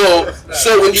right. So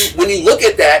when you look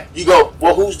at that, you go,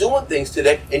 well, who's doing things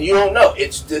today? And you don't know.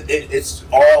 It's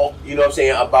all, you know what I'm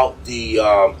saying, about the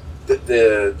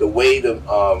way the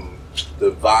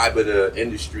vibe of the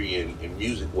industry and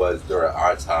music was during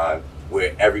our time,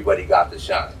 where everybody got to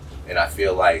shine. And I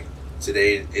feel like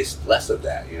today it's less of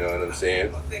that. You know what I'm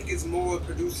saying? I think it's more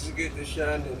producers get to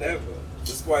shine than ever.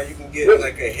 That's why you can get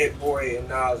like a Hit Boy and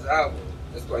Nas album.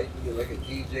 That's why you can get like a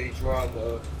DJ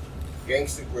Drama,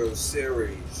 Gangsta Grill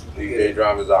series. DJ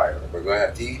Drama's iron. But go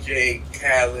ahead. DJ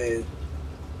Khaled,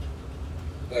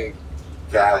 like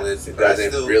Khaled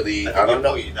doesn't really. I don't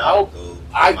know.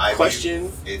 I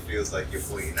question. It feels like you're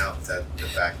pointing out that the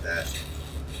fact that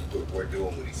we're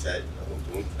doing what he said.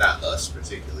 Not us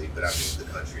particularly, but I mean the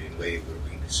country and way we're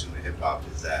being consuming hip hop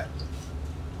is that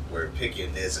we're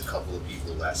picking. There's a couple of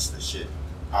people that's the shit.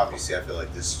 Obviously, I feel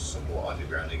like this is some more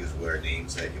underground niggas wear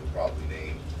names that you'll probably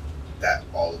name. that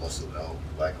all of us will know,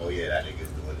 like, oh yeah, that nigga's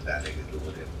doing it, that nigga's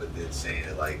doing it. But then saying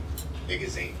it like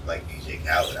niggas ain't like DJ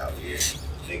Khaled out here.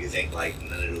 Niggas ain't like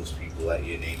none of those people that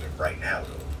you're naming right now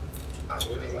though. I don't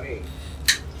What do really you like. mean?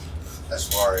 As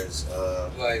far as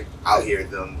Like, I'll hear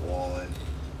them on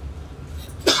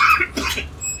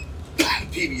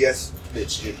PBS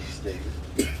bitch niggas, David.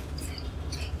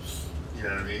 You know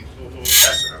what I mean? mhm.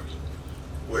 That's what I mean.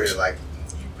 Where like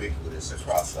ubiquitous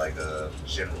across like a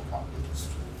general populace.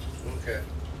 Okay.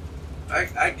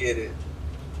 I get it.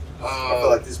 I feel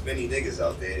like there's many niggas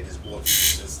out there. There's more people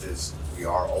since this. We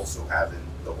are also having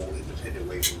the whole independent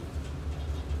way move.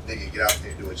 Nigga, get out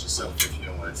there and do it yourself if you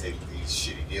don't want to take these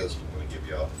shitty deals we want to give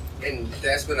y'all. And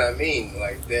that's what I mean.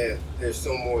 Like there's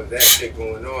so more of that shit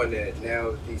going on that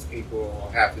now these people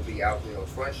have to be out there on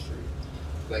Front Street.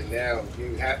 Like now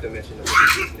you have to mention the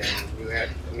nigga's name. You have.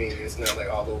 I mean, it's not like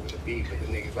all over the beat, but the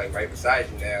nigga's like right beside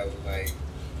you now. Like,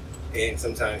 and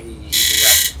sometimes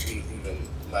he's even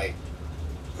like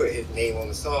put his name on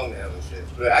the song now and shit.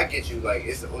 But I get you. Like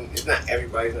it's not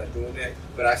everybody's not doing that,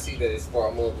 but I see that it's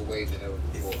far more of a way than ever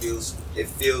before. It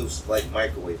feels like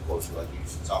microwave culture, like you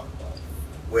used to talk about,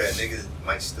 where niggas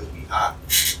might still be hot,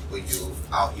 but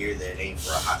I'll hear their name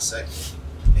for a hot second,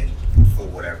 and for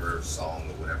whatever song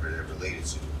or whatever they're related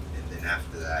to, and then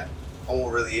after that, I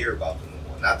won't really hear about them no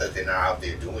more. Not that they're not out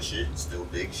there doing shit, still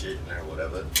big shit and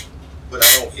whatever, but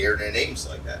I don't hear their names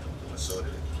like that no more. So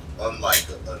unlike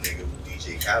a nigga who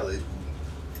DJ Khaled,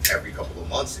 who every couple of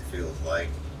months it feels like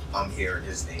I'm hearing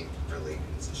his name related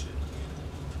to shit.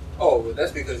 Oh, well,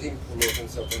 that's because he promotes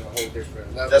himself on a whole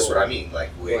different level. That's what I mean, like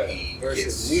where But he versus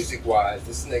gets music-wise,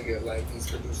 this nigga, like, these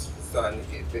producers are starting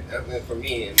to get bit. I mean, for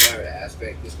me, in my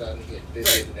aspect, they're starting to get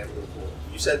busier than ever before.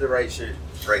 You said the right shit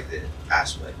right there,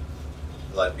 aspect.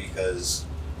 Like, because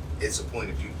it's a point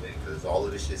of view thing, because all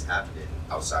of this shit's happening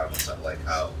outside of myself. Like,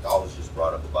 how I was just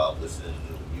brought up about listening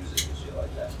to music and shit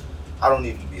like that. I don't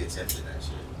even be attempting that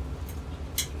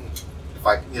shit. If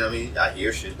I, you know what I mean? I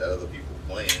hear shit that other people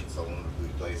playing, so I'm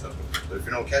gonna play something. But if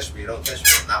you don't catch me, you don't catch me.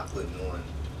 I'm not putting on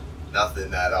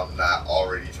nothing that I'm not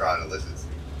already trying to listen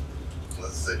to.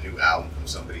 Unless it's a new album from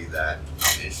somebody that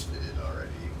I'm interested in already,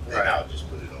 then Right. I'll just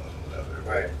put it on or whatever.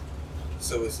 Right.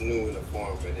 So it's new in the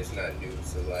form, but it's not new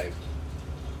to, like,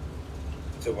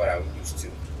 to what I'm used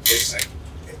to. It's like,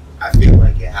 I feel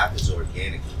like it happens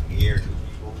organically. When you hear new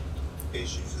people,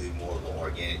 it's usually more of an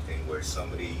organic thing where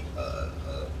somebody,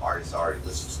 artist I already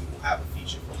listens to, will have a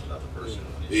feature from another person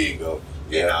on it. There you go.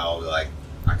 You know, like,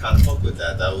 I kind of fuck with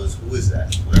that. That was, who is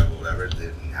that? Whatever.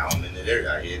 Then now I'm in the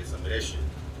area, I hear some of their shit.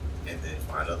 And then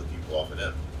find other people off of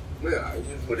them. Yeah,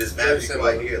 But it's mad people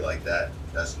I hear like that.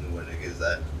 That's newer niggas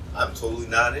that I'm totally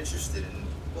not interested in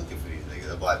looking for these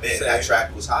niggas. I'm like, man, that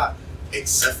track was hot.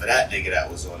 Except for that nigga that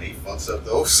was on it. He fucks up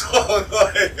the whole song.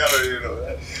 Like, I don't even know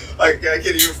that. Like, I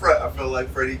can't even front. I feel like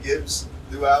Freddie Gibbs'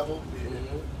 new album.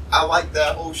 Mm-hmm. I like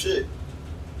that whole shit.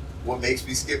 What makes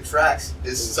me skip tracks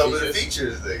is The some of the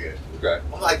features? features, nigga. Okay.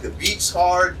 I'm like, the beat's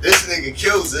hard. This nigga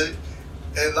kills it.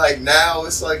 And like now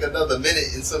it's like another minute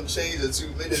and some change or 2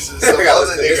 minutes and some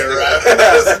other nigga rap.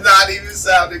 It's not even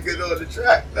sounding good on the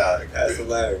track, dog. That's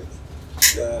hilarious.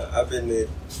 Nah, I've been there.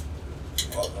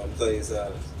 I'm telling you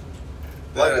something.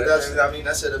 But that's, I mean,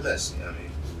 that's it a mess. You know what I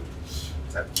mean?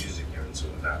 The type of music you're into,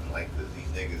 and not like these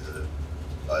niggas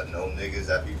are known niggas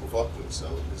that people fuck with. So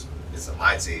it's a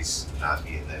my taste not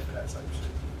being there for that type of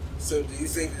shit. So do you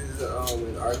think there's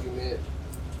an argument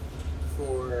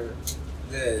for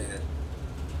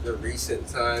the recent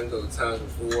times or the times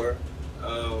before?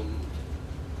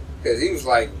 Because he was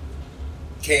like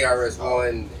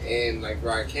KRS-One and like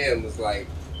Rakim was like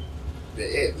the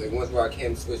it. Like once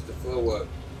Rakim switched the flow up,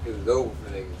 it was over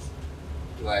for niggas.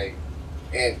 Like,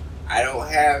 and I don't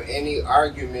have any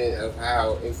argument of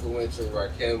how influential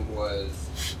Rakim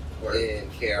was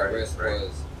and KRS Right.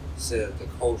 was to the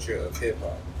culture of hip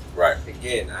hop. Right.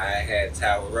 Again, I had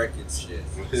Tower Records shit,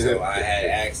 so I had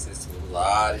access to a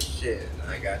lot of shit,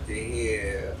 and I got to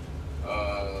hear,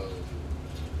 da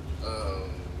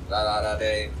da da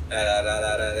day, da da da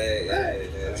da da day. Yeah.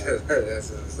 That's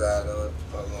the side of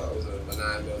it was a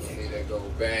 9mm that go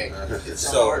bang. It's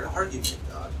So- a hard argument,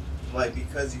 dog. Like,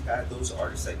 because you had those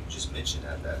artists that you just mentioned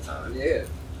at that time. Yeah,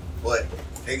 But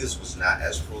niggas was not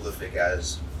as prolific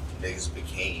as niggas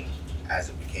became, as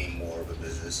it became more of a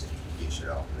business and you could get shit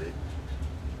off of it.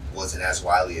 Wasn't as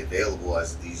widely available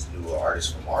as these newer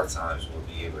artists from our times would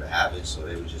be able to have it, so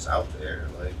they were just out there.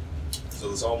 Like,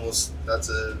 so it's almost, that's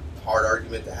a hard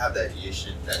argument to have that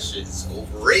that shit's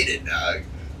overrated, dog.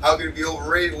 How could it be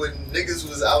overrated when niggas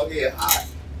was out here hot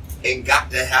and got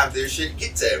to have their shit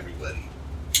get to everybody?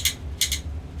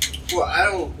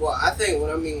 Well, I think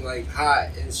when I mean like hot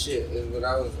and shit is what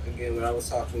I was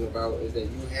talking about is that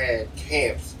you had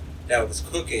camps that was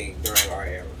cooking during our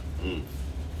era.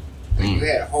 Like you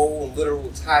had whole literal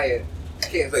entire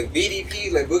camps like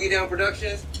BDP, like Boogie Down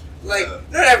Productions. Like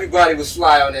not everybody was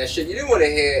fly on that shit. You didn't want to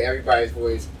hear everybody's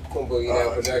voice from Boogie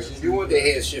Down Productions. You wanted to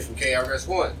hear shit from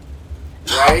KRS-One,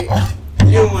 right?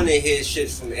 You don't want to hear shit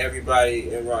from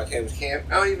everybody in Rakim's camp.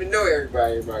 I don't even know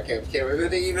everybody in Rakim's camp. I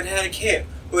think they even had a camp.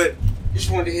 But you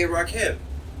just wanted to hear Rakim.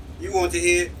 You wanted to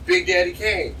hear Big Daddy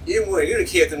Kane. You didn't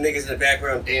care if them niggas in the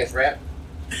background dance rap.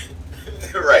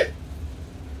 Right.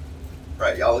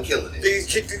 Right, y'all are killing it.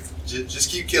 Niggas Just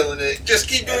keep killing it. just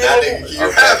keep doing And that little, nigga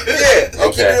keep yeah,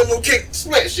 keep doing a little kick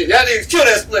split shit. Y'all niggas kill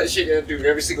that split shit that dude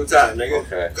every single time, nigga.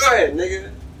 Okay. Go ahead, nigga. You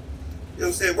know what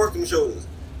I'm saying? Work them shoulders.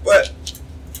 But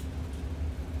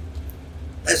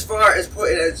as far as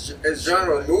putting as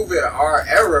genre moving our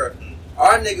era,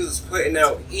 our niggas was putting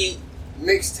out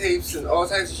mixtapes and all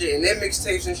types of shit. And their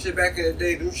mixtapes and shit back in the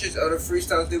day, them shits, other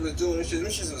freestyles they was doing and shit,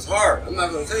 them shits was hard. I'm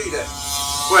not gonna tell you that.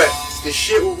 But the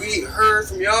shit what we heard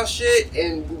from y'all shit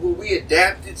and what we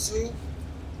adapted to,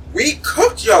 we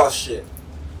cooked y'all shit.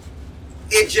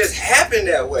 It just happened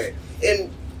that way. And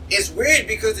it's weird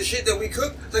because the shit that we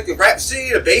cooked, like the Rap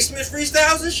City, the Basement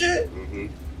freestyles and shit,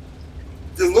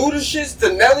 the Luda shits,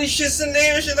 the Nelly shits in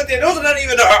there and shit like that. Those are not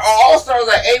even our all-stars,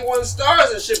 like A1 stars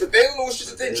and shit, but they little shits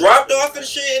that they dropped off and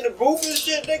shit in the booth and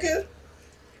shit, nigga.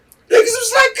 Niggas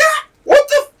was like, God, what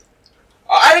the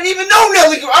I didn't even know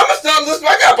Nelly could. I'm gonna start listening.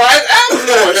 I gotta buy his album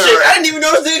now and shit. I didn't even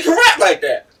know this nigga could rap like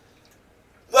that.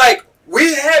 Like,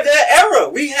 we had that era.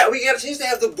 We got a chance to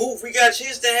have the booth. We got a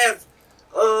chance to have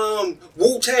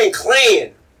Wu-Tang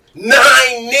Clan. 9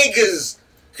 niggas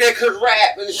that could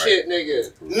rap and shit,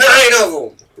 nigga. 9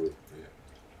 of them.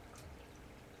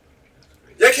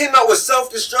 They came out with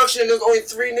Self-Destruction. There was only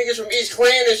 3 niggas from each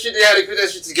clan and shit. They had to put that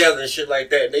shit together and shit like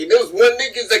that. There was 1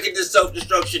 niggas that could do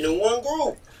Self-Destruction in one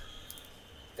group.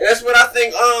 And that's what I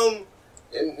think,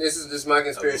 and this is my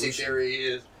conspiracy theory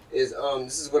is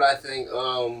this is what I think,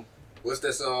 what's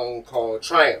that song called?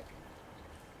 Triumph.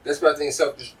 That's what I think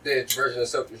their version of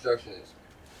Self-Destruction is.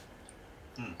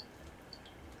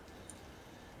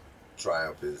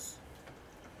 Triumph is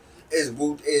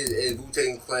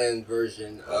Wu-Tang Clan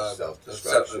version of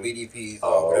Self-Destruction. BDP's,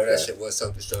 Oh, whatever okay. that shit was,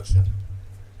 Self-Destruction.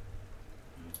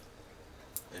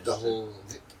 The whole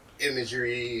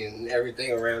imagery and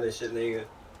everything around this shit, nigga.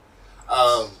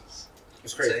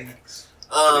 It's crazy.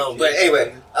 But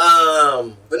anyway,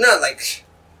 but not like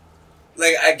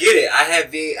I get it. I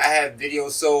had video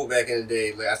sold back in the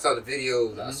day. Like I saw the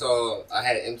videos. I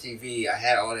had MTV. I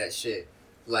had all that shit.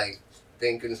 Like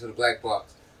thank goodness for the black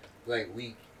box.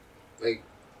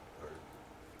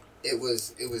 It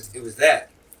was that.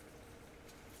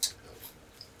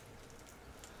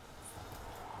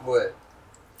 But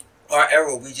our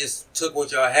era, we just took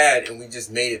what y'all had and we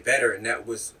just made it better, and that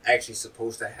was actually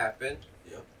supposed to happen.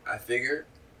 Yep. I figured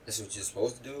that's what you're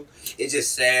supposed to do. It's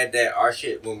just sad that our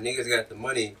shit, when niggas got the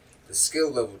money, the skill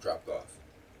level dropped off.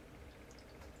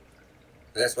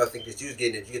 And that's what I think that you was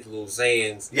getting. That you get the little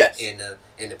Zans, Yes.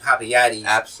 and the Papayatis,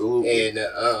 absolutely. and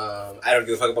I don't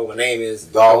give a fuck about what my name is.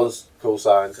 Dollars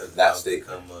cosigns Because that that state.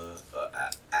 become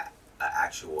a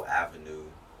actual avenue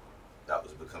that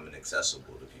was becoming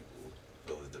accessible to people.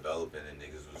 So it was developing and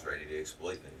niggas was ready to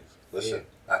exploit niggas. Listen,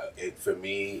 for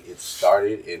me, it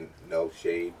started in no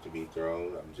shade to be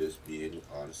thrown. I'm just being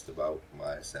honest about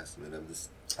my assessment of this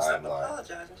Stop timeline.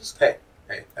 apologizing. Just Hey,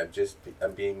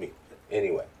 I'm being me.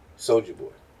 Anyway, Soulja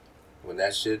Boy, when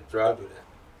that shit don't dropped, do that.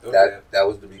 Don't do that. that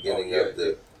was the beginning Oh, of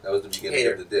the that was the beginning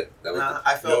Hater. of the dip. That was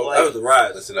I felt No, like that was the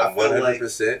rise. listen. I I'm feel like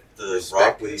 100% the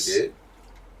respect what he Rockets, did.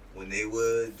 when they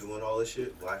were doing all this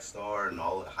shit, Black Star and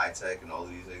all High Tech and all of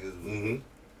these niggas, Mm-hmm.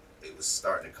 it was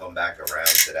starting to come back around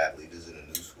to that leaders in the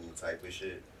new school type of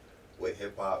shit. With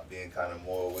hip hop being kind of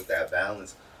more with that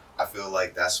balance, I feel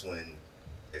like that's when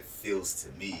it feels to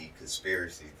me,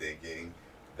 conspiracy thinking,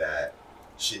 that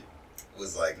shit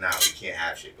was like, nah, we can't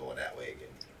have shit going that way again.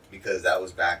 Because that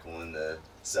was back on the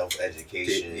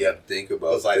self-education. Think It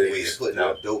about was like things. way of putting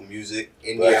out dope music,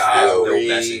 India dope Ari,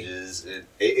 messages.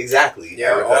 Exactly. Yeah,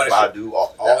 Erica all that Badu,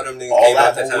 all them niggas all came that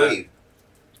out that whole time. wave.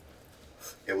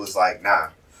 It was like, nah,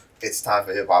 it's time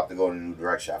for hip hop to go in a new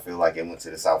direction. I feel like it went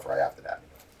to the South right after that.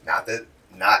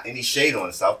 Not any shade on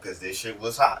the South, because this shit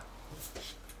was hot.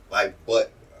 Like,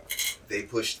 but they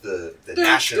pushed the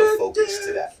national focus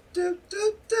to that.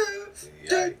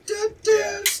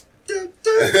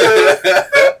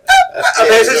 I'm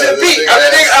listening to the beat.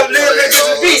 I'm listening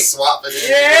to the beat. Swapping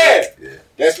it. Yeah. Yeah.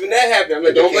 That's when that happened. I'm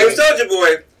like, don't blame Soulja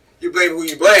Boy. You blame who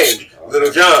you blame.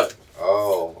 Little John.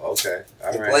 Oh, okay.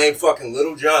 All He right. blamed fucking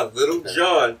Little John. Little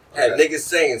John had Okay. niggas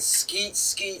saying skeet,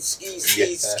 skeet, skeet,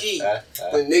 skeet, skeet.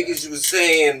 When niggas was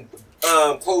saying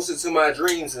closer to my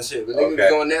dreams and shit. But niggas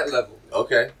Okay. was on that level.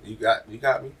 Okay, you got me.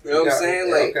 You know what I'm saying?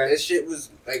 Yeah, Like, okay. that shit was,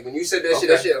 like, when you said that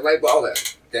Okay. shit, like, all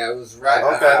that was right.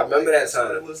 Okay. I remember that That's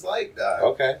what it time. was like, dog.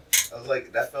 Okay. I was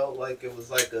like, that felt like it was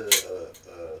like a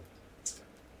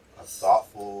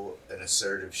thoughtful and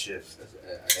assertive shift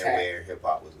in where hip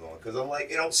hop was going. Because I'm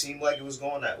like, it don't seem like it was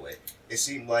going that way. It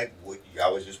seemed like what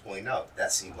y'all was just pointing out.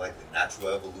 That seemed like the natural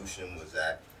evolution was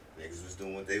that niggas was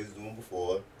doing what they was doing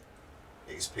before.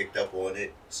 Niggas picked up on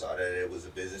it, saw that it was a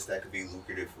business that could be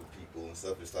lucrative for people and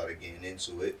stuff, and started getting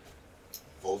into it.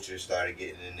 Vultures started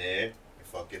getting in there and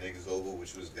fucking niggas over,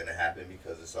 which was gonna happen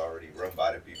because it's already run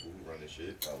by the people who run the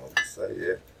shit. I'm gonna say,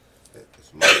 yeah.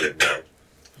 It's money, bro.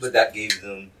 But that gave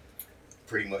them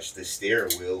pretty much the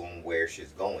steering wheel on where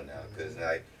shit's going now. Because,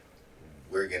 like,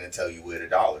 we're going to tell you where the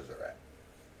dollars are at.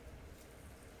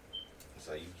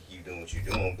 So you keep doing what you're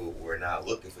doing, but we're not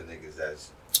looking for niggas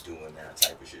that's doing that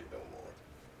type of shit no more.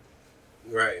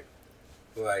 Right.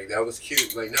 Like, that was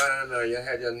cute. Like, no, y'all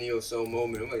had your Neo Soul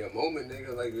moment. I'm like, a moment,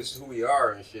 nigga. Like, this is who we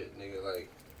are and shit, nigga. Like,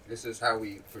 this is how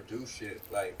we produce shit.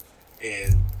 Like,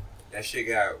 and that shit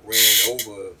got ran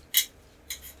over,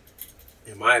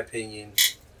 in my opinion,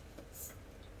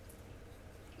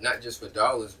 not just for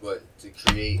dollars, but to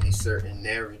create a certain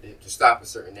narrative, to stop a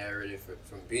certain narrative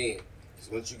from being. Because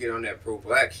once you get on that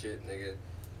pro-black shit, nigga,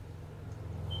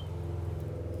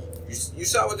 you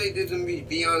saw what they did to me,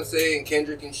 Beyonce and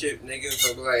Kendrick and shit, nigga.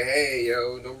 So be like, hey,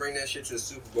 yo, don't bring that shit to the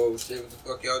Super Bowl shit. What the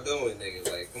fuck y'all doing, nigga?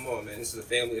 Like, come on, man, this is a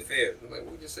family affair. I'm like,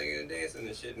 we just singing and dancing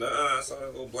and shit. Nah, I saw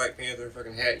that little Black Panther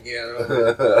fucking hat you got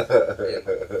on.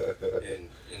 and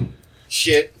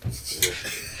shit.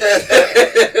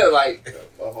 Like,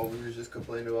 My homie was just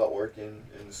complaining about working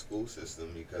in the school system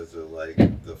because of, like,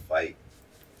 the fight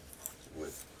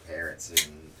with parents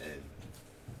and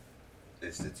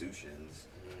institutions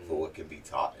for what can be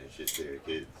taught and shit to their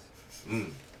kids.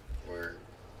 Word.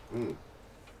 I don't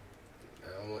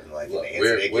want, And, like, Look, the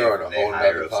answer they we're get on from a their whole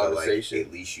higher nother ups are like, conversation.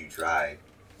 at least you tried.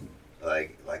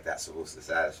 Like that's supposed to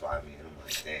satisfy me. And I'm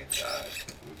like, damn,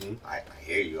 God. I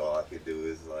hear you. All I could do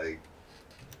is, like,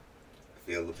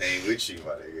 feel the pain with you,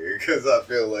 my nigga. Because I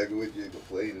feel like what you're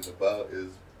complaining about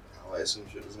is how I assume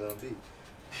shit is going to be.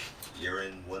 You're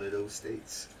in one of those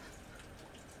states.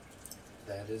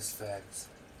 that is facts.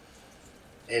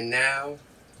 And now,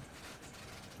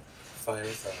 final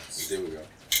thoughts. There we go.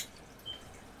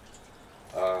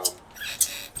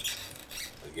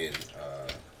 Again,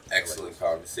 excellent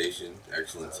conversation,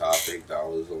 excellent topic.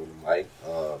 Dollars on the mic.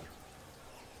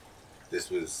 This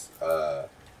was a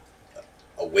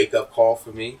wake up call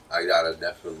for me. I gotta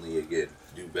definitely again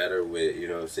do better with, you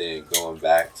know what I'm saying, going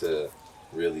back to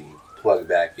really plug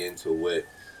back into what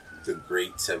the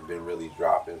greats have been really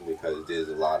dropping, because there's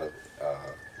a lot of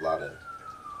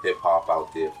hip hop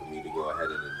out there for me to go ahead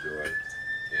and enjoy.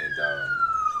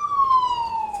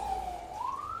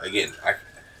 And again,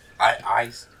 I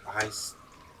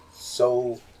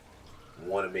so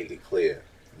want to make it clear,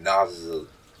 Nas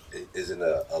isn't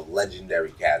a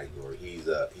legendary category. He's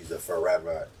a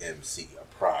forever MC, a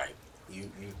prime.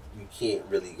 You can't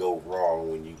really go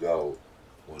wrong when you go,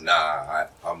 well, nah,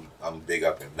 I'm big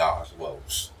up in Nas. Well,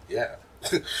 yeah.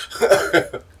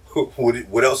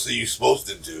 What else are you supposed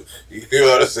to do? You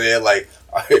know what I'm saying? Like,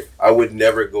 I would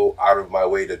never go out of my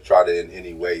way to try to in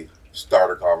any way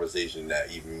start a conversation that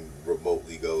even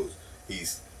remotely goes,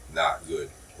 he's not good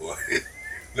or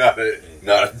not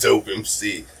a dope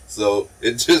MC. So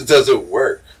it just doesn't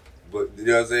work. But you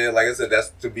know what I'm saying? Like I said, that's,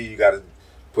 to me, you got to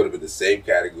put him in the same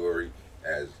category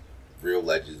as real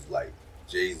legends like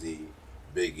Jay-Z,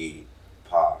 Biggie,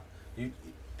 Pac.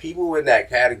 People in that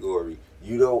category,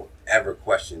 you don't ever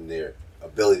question their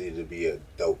ability to be a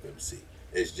dope MC.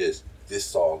 It's just this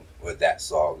song or that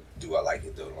song. Do I like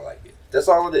it? Don't I like it? That's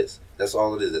all it is. That's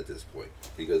all it is at this point,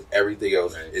 because everything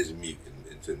else is mute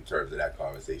in terms of that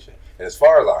conversation. And as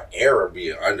far as our era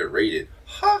being underrated,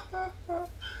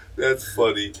 that's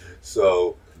funny.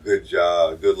 So good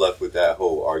job. Good luck with that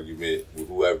whole argument with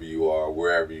whoever you are,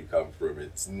 wherever you come from.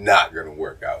 It's not going to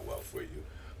work out well for you.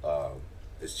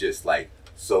 It's just like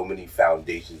so many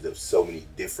foundations of so many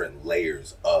different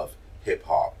layers of hip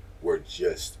hop were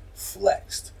just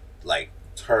flexed, like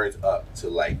turned up to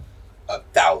like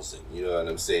 1,000. You know what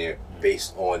I'm saying?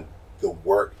 Based on the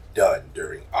work done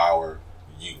during our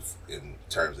youth in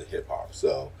terms of hip hop.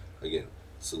 So again,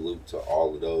 salute to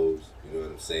all of those. You know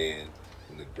what I'm saying?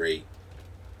 In the great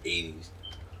 80s,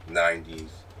 90s,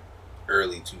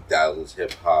 early 2000s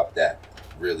hip hop that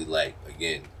really, like,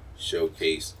 again,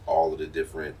 showcase all of the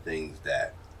different things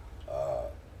that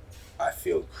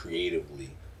feel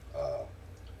creatively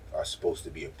are supposed to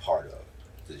be a part of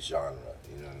the genre.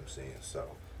 You know what I'm saying?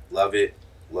 So love it,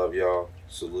 love y'all.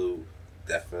 Salute.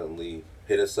 Definitely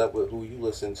hit us up with who you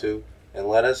listen to and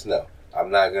let us know. I'm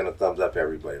not gonna thumbs up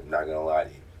everybody. I'm not gonna lie to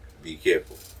you. Be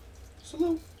careful.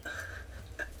 Salute.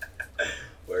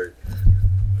 Word.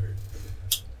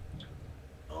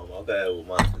 My bad with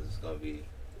mine is it's gonna be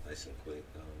nice and quick.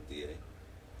 DA.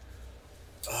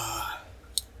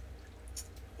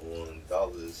 On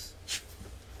Dollar's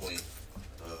point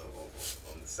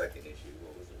on the second issue,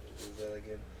 what was that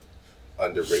again?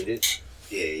 Underrated.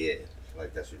 Yeah.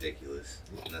 Like, that's ridiculous.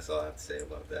 And that's all I have to say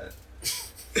about that.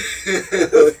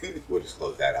 We'll just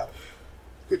close that out.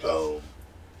 Good job.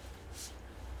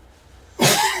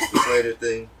 The Slater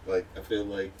thing, like, I feel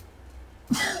like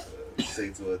say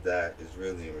to it that is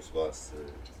really in response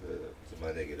to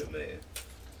my nigga The Man.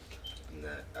 And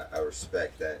that I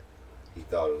respect that he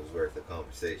thought it was worth a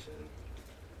conversation.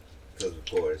 Because, of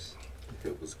course,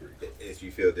 It was great. if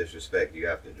you feel disrespect, you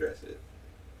have to address it.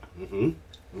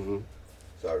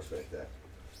 So I respect that.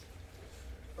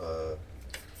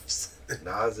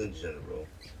 Nas in general,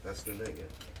 that's the nigga.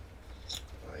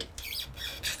 Like,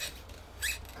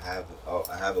 I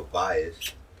have a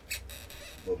bias,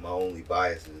 but my only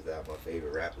bias is that my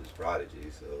favorite rapper is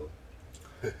Prodigy. So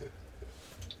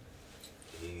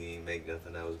he ain't make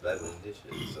nothing that was better than this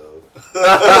shit. So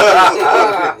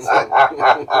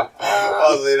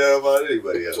I'll say that about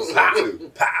anybody else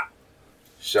too. Pow.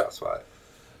 Shots fired.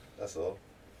 That's all.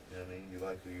 You know what I mean? You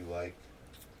like who you like.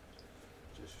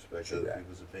 Just respect True other that.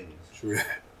 people's opinions. True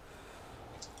that.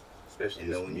 Especially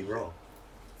And knowing you're wrong.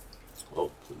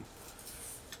 Oh, please.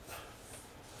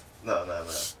 No.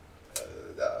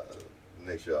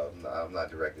 Make sure I'm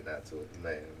not directing that to a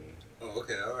man. I mean, Oh,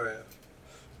 okay, all right.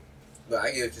 But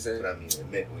I get what you're saying. but I mean,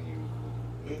 admit when you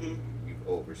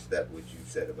overstep what you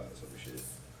said about some shit.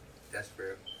 That's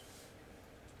fair.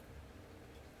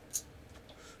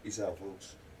 Peace out,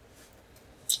 folks.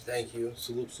 Thank you.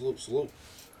 Salute.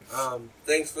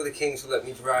 Thanks for the Kings for letting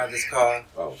me drive this car.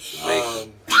 Oh,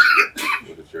 amazing.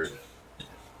 What a journey.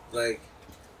 Like,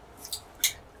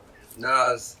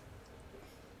 Nas,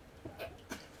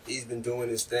 he's been doing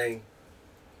his thing.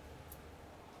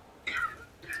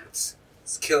 It's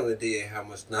killing DA how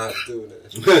much Nas is doing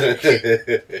it.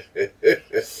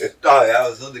 Dog, I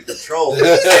was under control.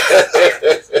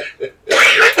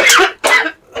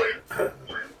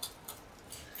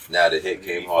 Now the hit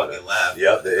came harder. fucking laugh.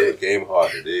 Yep, the hit came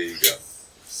harder. There you go.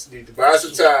 Just need to buy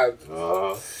some time.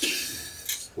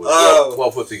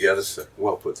 Well put together, sir.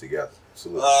 Well put together.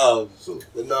 Salute. Salute.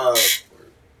 But no,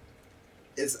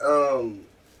 it's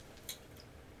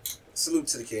salute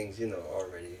to the Kings. You know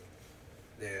already,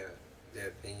 their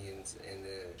opinions and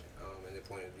their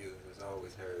point of view is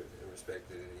always heard and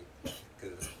respected,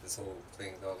 because this whole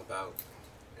thing is all about.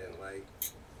 And like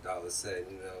Dollar said,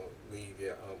 you know, leave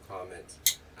your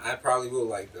comments. I probably will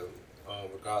like them,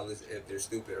 regardless if they're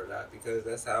stupid or not, because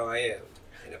that's how I am.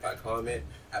 And if I comment,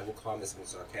 I will comment some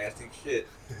sarcastic shit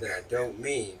that I don't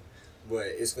mean, but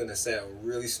it's gonna sound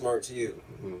really smart to you.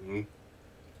 Mm-hmm.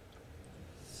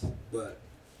 But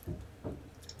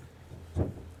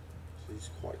She's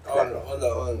quite on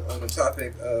the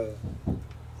topic of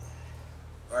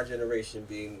our generation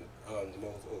being the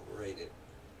most overrated,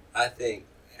 I think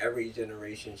every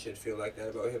generation should feel like that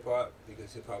about hip hop,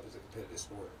 because hip hop is a competitive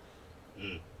sport.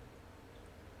 And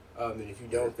if you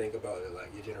don't think about it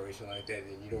like your generation like that,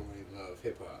 then you don't really love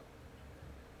hip hop.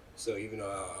 So even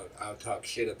though I'll talk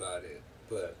shit about it,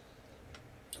 but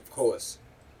of course,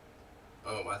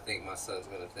 I think my son's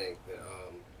gonna think that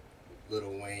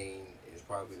Lil Wayne is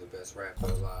probably the best rapper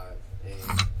alive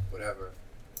and whatever.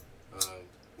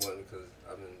 One, because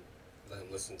I've been letting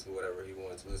him listen to whatever he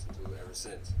wanted to listen to ever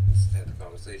since. Just had the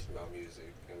conversation about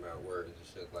music and about words and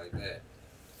shit like that.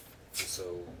 And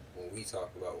so when he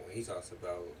talks about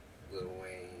Lil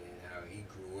Wayne and how he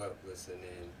grew up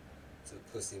listening to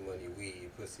Pussy Money Weed,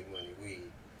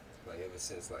 like ever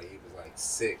since like he was like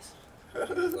 6, he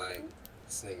was like,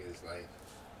 this nigga is like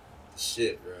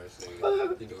shit, bro. This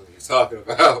nigga, he knows what he's talking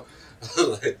about.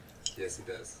 Like, yes, he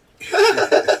does.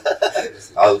 Yes,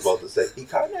 he I was does. about to say he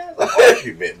kind of has an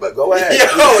argument, but go ahead.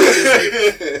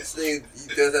 This nigga, he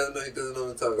doesn't know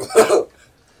what I'm talking about.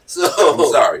 So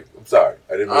I'm sorry.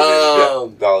 I didn't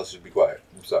mean to. Dollar should be quiet.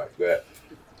 I'm sorry. Go ahead.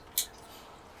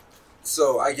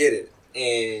 So I get it,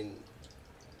 and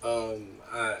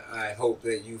I hope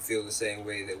that you feel the same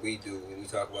way that we do when we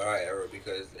talk about our era,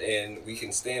 and we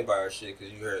can stand by our shit,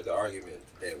 because you heard the argument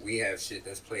that we have shit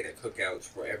that's played at cookouts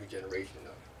for every generation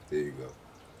though. There you go.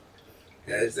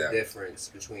 That is the difference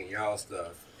between y'all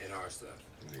stuff and our stuff.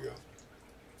 There you go.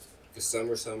 the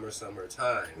summertime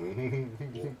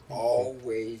will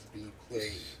always be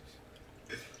played.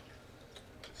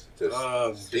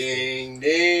 Ding,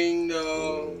 ding,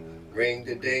 no. Ring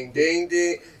the ding, ding,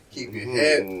 ding. Keep your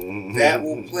head. That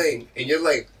will play. And you're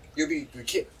like, you'll be,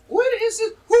 what is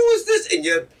it? Who is this? And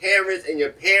your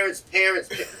parents' parents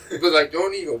be like,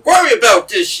 don't even worry about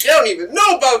this shit. I don't even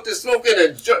know about this smoking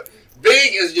a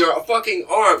big as your fucking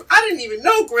arm. I didn't even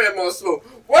know grandma smoked.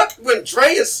 What? When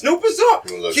Dre and Snoop is on?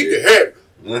 Keep your head.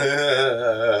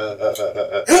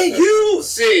 Hey, you!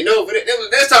 See, no, but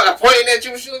they're talking, pointing at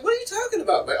you and shit like, what are you talking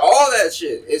about? Like, all that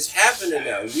shit. It's happening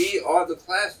now. We are the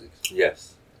classics.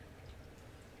 Yes.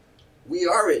 We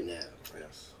are it now.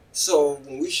 Yes. So,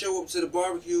 when we show up to the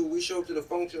barbecue, we show up to the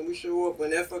function, we show up when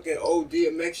that fucking old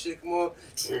DMX shit come on.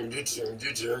 You sitting there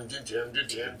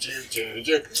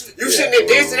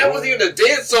dancing. That wasn't even a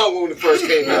dance song when it first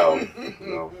came out.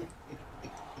 No.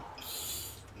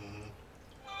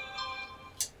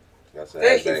 That's a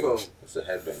Thank you, headbanging. folks. That's a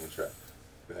headbanging track.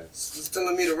 Go ahead. It's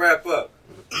telling me to wrap up.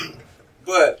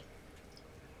 But,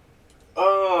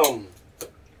 oh,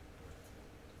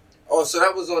 so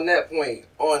that was on that point.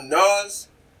 On Nas,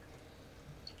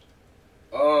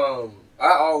 I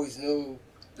always knew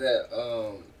that,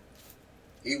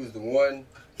 he was the one.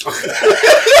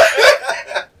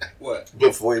 What?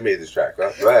 Before you made this track,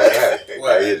 right? Go ahead.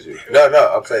 What? I hear you.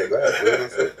 No, I'm saying, go ahead. What are you gonna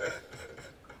say?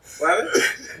 What happened?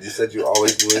 You said you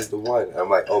always knew is the one. I'm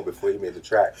like, oh, before you made the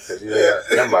track. Because you know,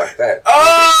 never mind that.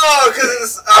 Oh, because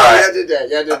it's, Right. y'all did that.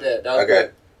 That was Okay.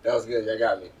 good. That was good. Y'all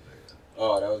got me.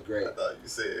 Oh, that was great. I thought you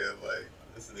said like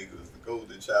this nigga was the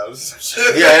golden child or some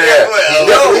shit. Yeah.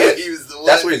 No, he was the one.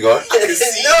 That's where he's going. I can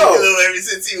see No. him ever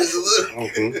since he was a little.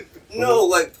 Mm-hmm. No,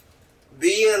 like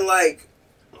being like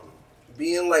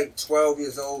 12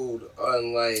 years old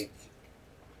on like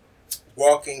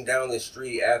walking down the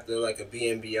street after like a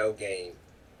BNBL game,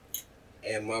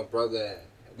 and my brother,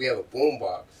 we have a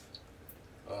boombox,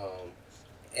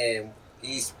 and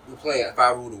we're playing If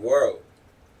I Rule the World.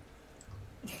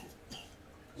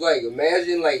 Like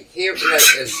imagine like here,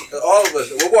 like as all of us,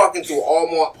 we're walking through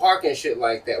Walmart Park and shit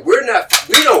like that. We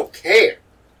don't care.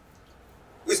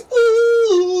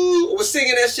 We're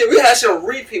singing that shit. We had shit on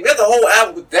repeat. We had the whole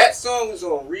album, but that song was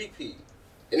on repeat.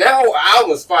 And that whole album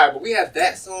was fire, but we have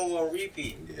that song on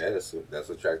repeat. Yeah, that's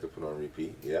a track to put on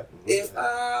repeat. Yeah. Mm-hmm. If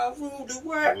I rule the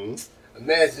world. Mm-hmm.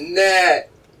 Imagine that.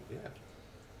 Yeah.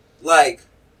 Like,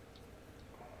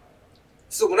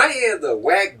 so when I hear the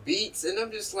whack beats, and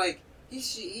I'm just like, he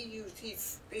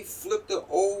flipped the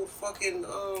old fucking,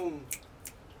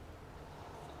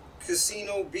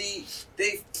 Casino beat.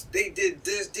 They did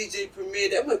this DJ Premier.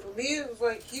 That like Premier was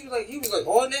like he was like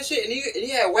on that shit, and he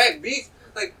had whack beats.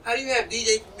 Like how do you have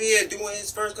DJ Premier doing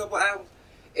his first couple albums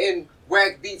and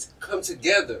whack beats come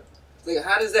together? Like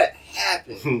how does that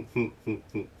happen?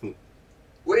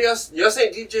 What are y'all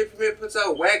saying? DJ Premier puts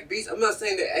out whack beats. I'm not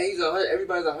saying that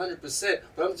everybody's 100%,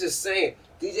 but I'm just saying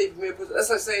DJ Premier puts. That's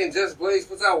like saying Just Blaze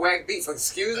puts out whack beats. Like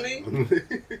excuse me.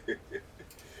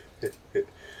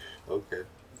 Okay.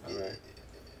 All right.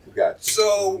 We got you.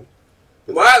 So,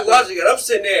 my logic, and I'm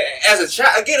sitting there as a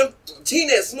child, again, I'm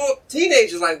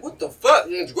teenagers like, what the fuck?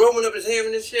 And growing up just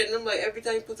hearing this shit, and I'm like, every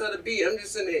time he puts out a beat, I'm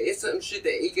just sitting there, it's some shit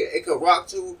that it could rock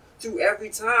to every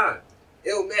time.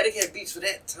 Illmatic had beats for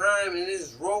that time, and it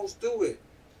just rolls through it.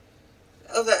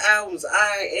 The other albums,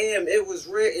 it was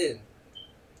written.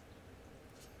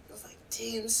 I was like,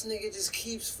 damn, this nigga just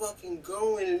keeps fucking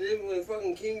going, and then when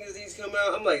fucking King Disease come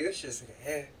out, I'm like, this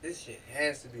shit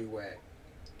has to be whack.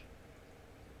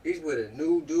 He's with a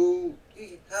new dude.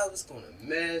 How is this gonna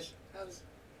mesh?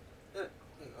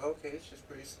 Okay, it's just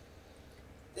pretty.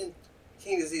 Then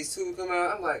King Disease 2 come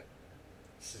out. I'm like,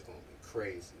 this is gonna be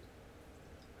crazy.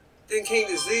 Then King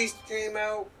Disease came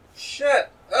out.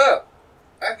 Shut up!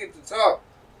 I get to talk.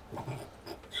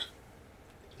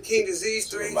 King Disease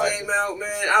 3 came out,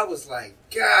 man. I was like,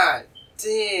 God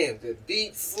damn, the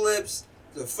beat flips.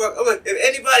 The fuck! I'm like, if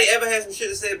anybody ever has some shit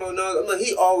to say about Nas, I'm like,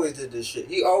 he always did this shit.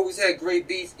 He always had great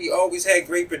beats. He always had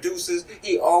great producers.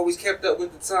 He always kept up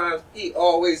with the times. He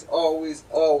always.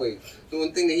 The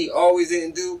one thing that he always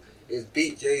didn't do is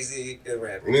beat Jay-Z and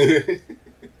rap.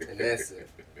 And that's it.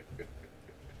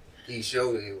 He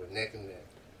showed it with neck and neck.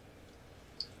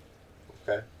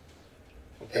 Okay.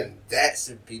 And that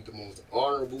should be the most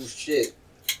honorable shit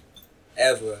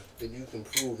ever that you can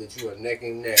prove that you are neck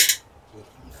and neck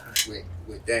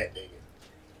with that nigga.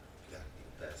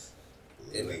 That's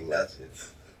Living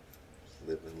legends.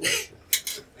 Living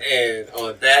legends. And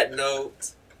on that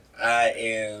note, I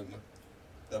am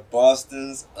the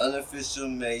Boston's unofficial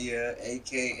mayor,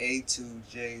 aka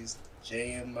 2J's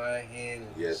J in my hand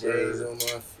and Yes, J's sir. on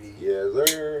my feet. Yes,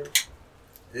 sir.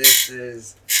 This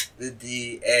is the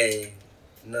DA,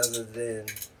 none other than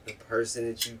the person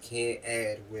that you can't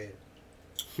add with.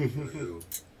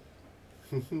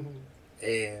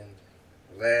 And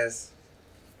last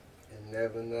and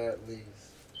never not least,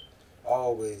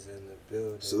 always in the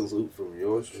building. Salute from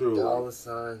yours The truly. dollar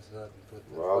signs, nothing but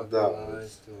the Rob fucking Dollars.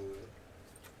 lines to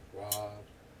it. Rob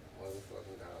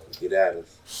motherfucking Dollars. Get at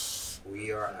us.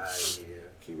 We are out of here.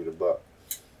 Keep it a buck.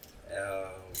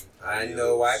 I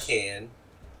know I can.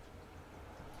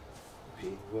 Be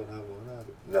what I want.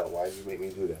 No, why did you make me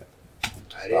do that?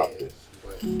 I Stop did. this.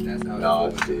 But that's how No,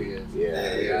 it's supposed to be.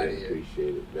 Yeah, We I out of here.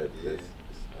 appreciate it. That's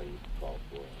how you call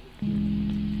for it.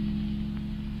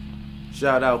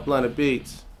 Shout out Blunted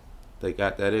Beats. They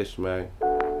got that ish, man.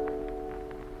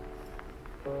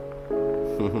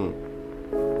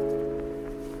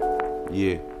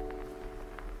 Yeah.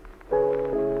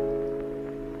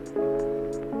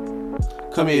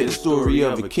 Come here, the story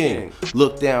of a king.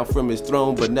 Looked down from his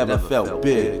throne, but never felt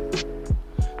big.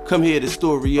 Come here, the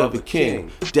story of a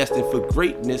king. Destined for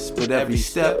greatness, but every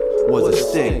step was a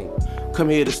sting. Come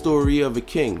here, the story of a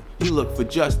king. He looked for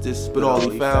justice, but all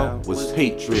he found was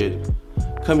hatred.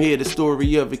 Come here, the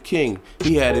story of a king.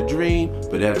 He had a dream,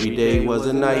 but every day was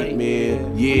a nightmare.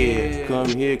 Yeah, come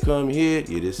here, yeah,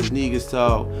 this is Niggas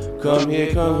Talk. Come here,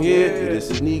 yeah,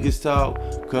 this is Niggas Talk.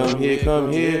 Come here,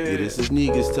 yeah, this is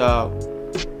Niggas Talk.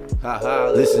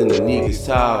 Listen to Niggas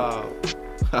Talk.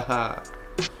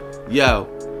 Yo,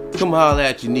 come holler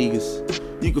at you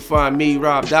niggas. You can find me,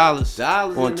 Rob Dollars,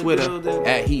 on Twitter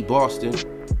at HeBoston.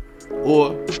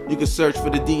 Or you can search for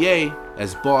the DA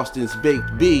as Boston's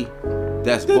Baked B.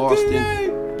 That's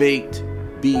Boston Baked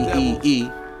B-E-E.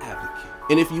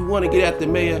 And if you want to get at the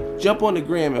mayor, jump on the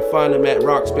gram and find him at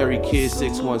Roxbury Kid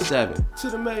 617. To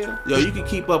the mayor. Yo, you can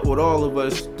keep up with all of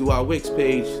us through our Wix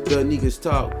page, The Niggas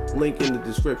Talk. Link in the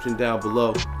description down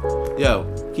below.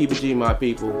 Yo, keep it G, my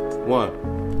people. One.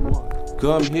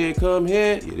 Come here,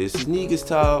 yeah, this is Niggas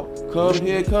Talk. Come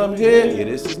here, yeah,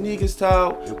 this is Niggas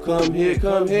Talk. Come here,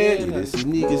 yeah, this is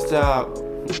Niggas Talk.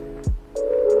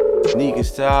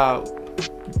 Niggas Talk.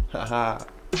 Haha.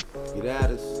 Get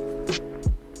at us.